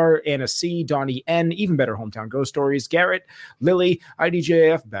Ambi R, Anna C, Donnie N, Even Better Hometown Ghost Stories, Garrett, Lily,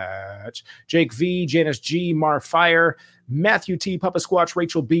 IDJF Batch, Jake V, Janice G, Mar Fire, Matthew T, Papa Squatch,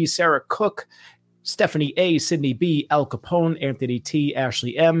 Rachel B, Sarah Cook, Stephanie A, Sydney B, Al Capone, Anthony T,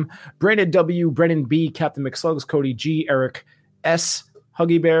 Ashley M, Brandon W, Brennan B, Captain McSlugs, Cody G, Eric S,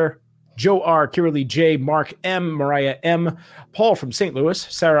 Huggy Bear, Joe R, Kiralee J, Mark M, Mariah M, Paul from St. Louis,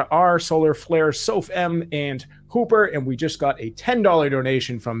 Sarah R, Solar Flare, Soph M, and Hooper. And we just got a $10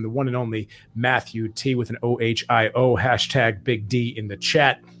 donation from the one and only Matthew T with an OHIO, hashtag Big D in the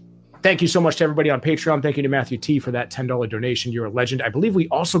chat. Thank you so much to everybody on Patreon. Thank you to Matthew T for that $10 donation. You're a legend. I believe we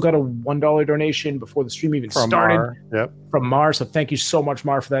also got a $1 donation before the stream even started. From Mar. So thank you so much,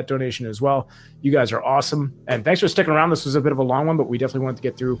 Mar, for that donation as well. You guys are awesome. And thanks for sticking around. This was a bit of a long one, but we definitely wanted to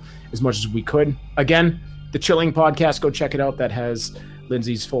get through as much as we could. Again, the Chilling podcast, go check it out. That has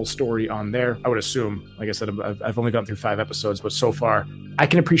Lindsay's full story on there. I would assume, like I said, I've only gone through 5 episodes, but so far I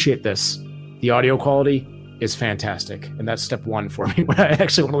can appreciate this. The audio quality is fantastic, and that's step 1 for me when I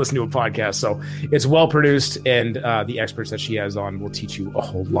actually want to listen to a podcast. So it's well produced, and the experts that she has on will teach you a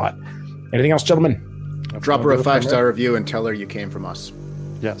whole lot. Anything else, gentlemen? Drop her a 5-star review and tell her you came from us.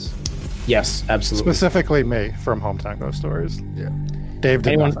 Yes, absolutely. Specifically me from Hometown Ghost Stories. Yeah. Dave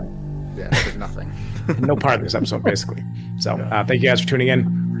did nothing. Yeah, I did nothing. no part of this episode, basically. So thank you guys for tuning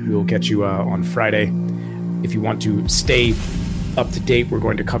in. We will catch you on Friday. If you want to stay up to date, we're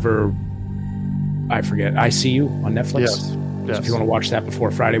going to cover, I forget, I See You on Netflix. Yes. So if you want to watch that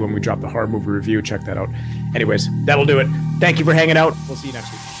before Friday when we drop the horror movie review, check that out. Anyways, that'll do it. Thank you for hanging out. We'll see you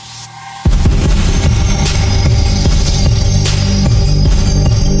next week.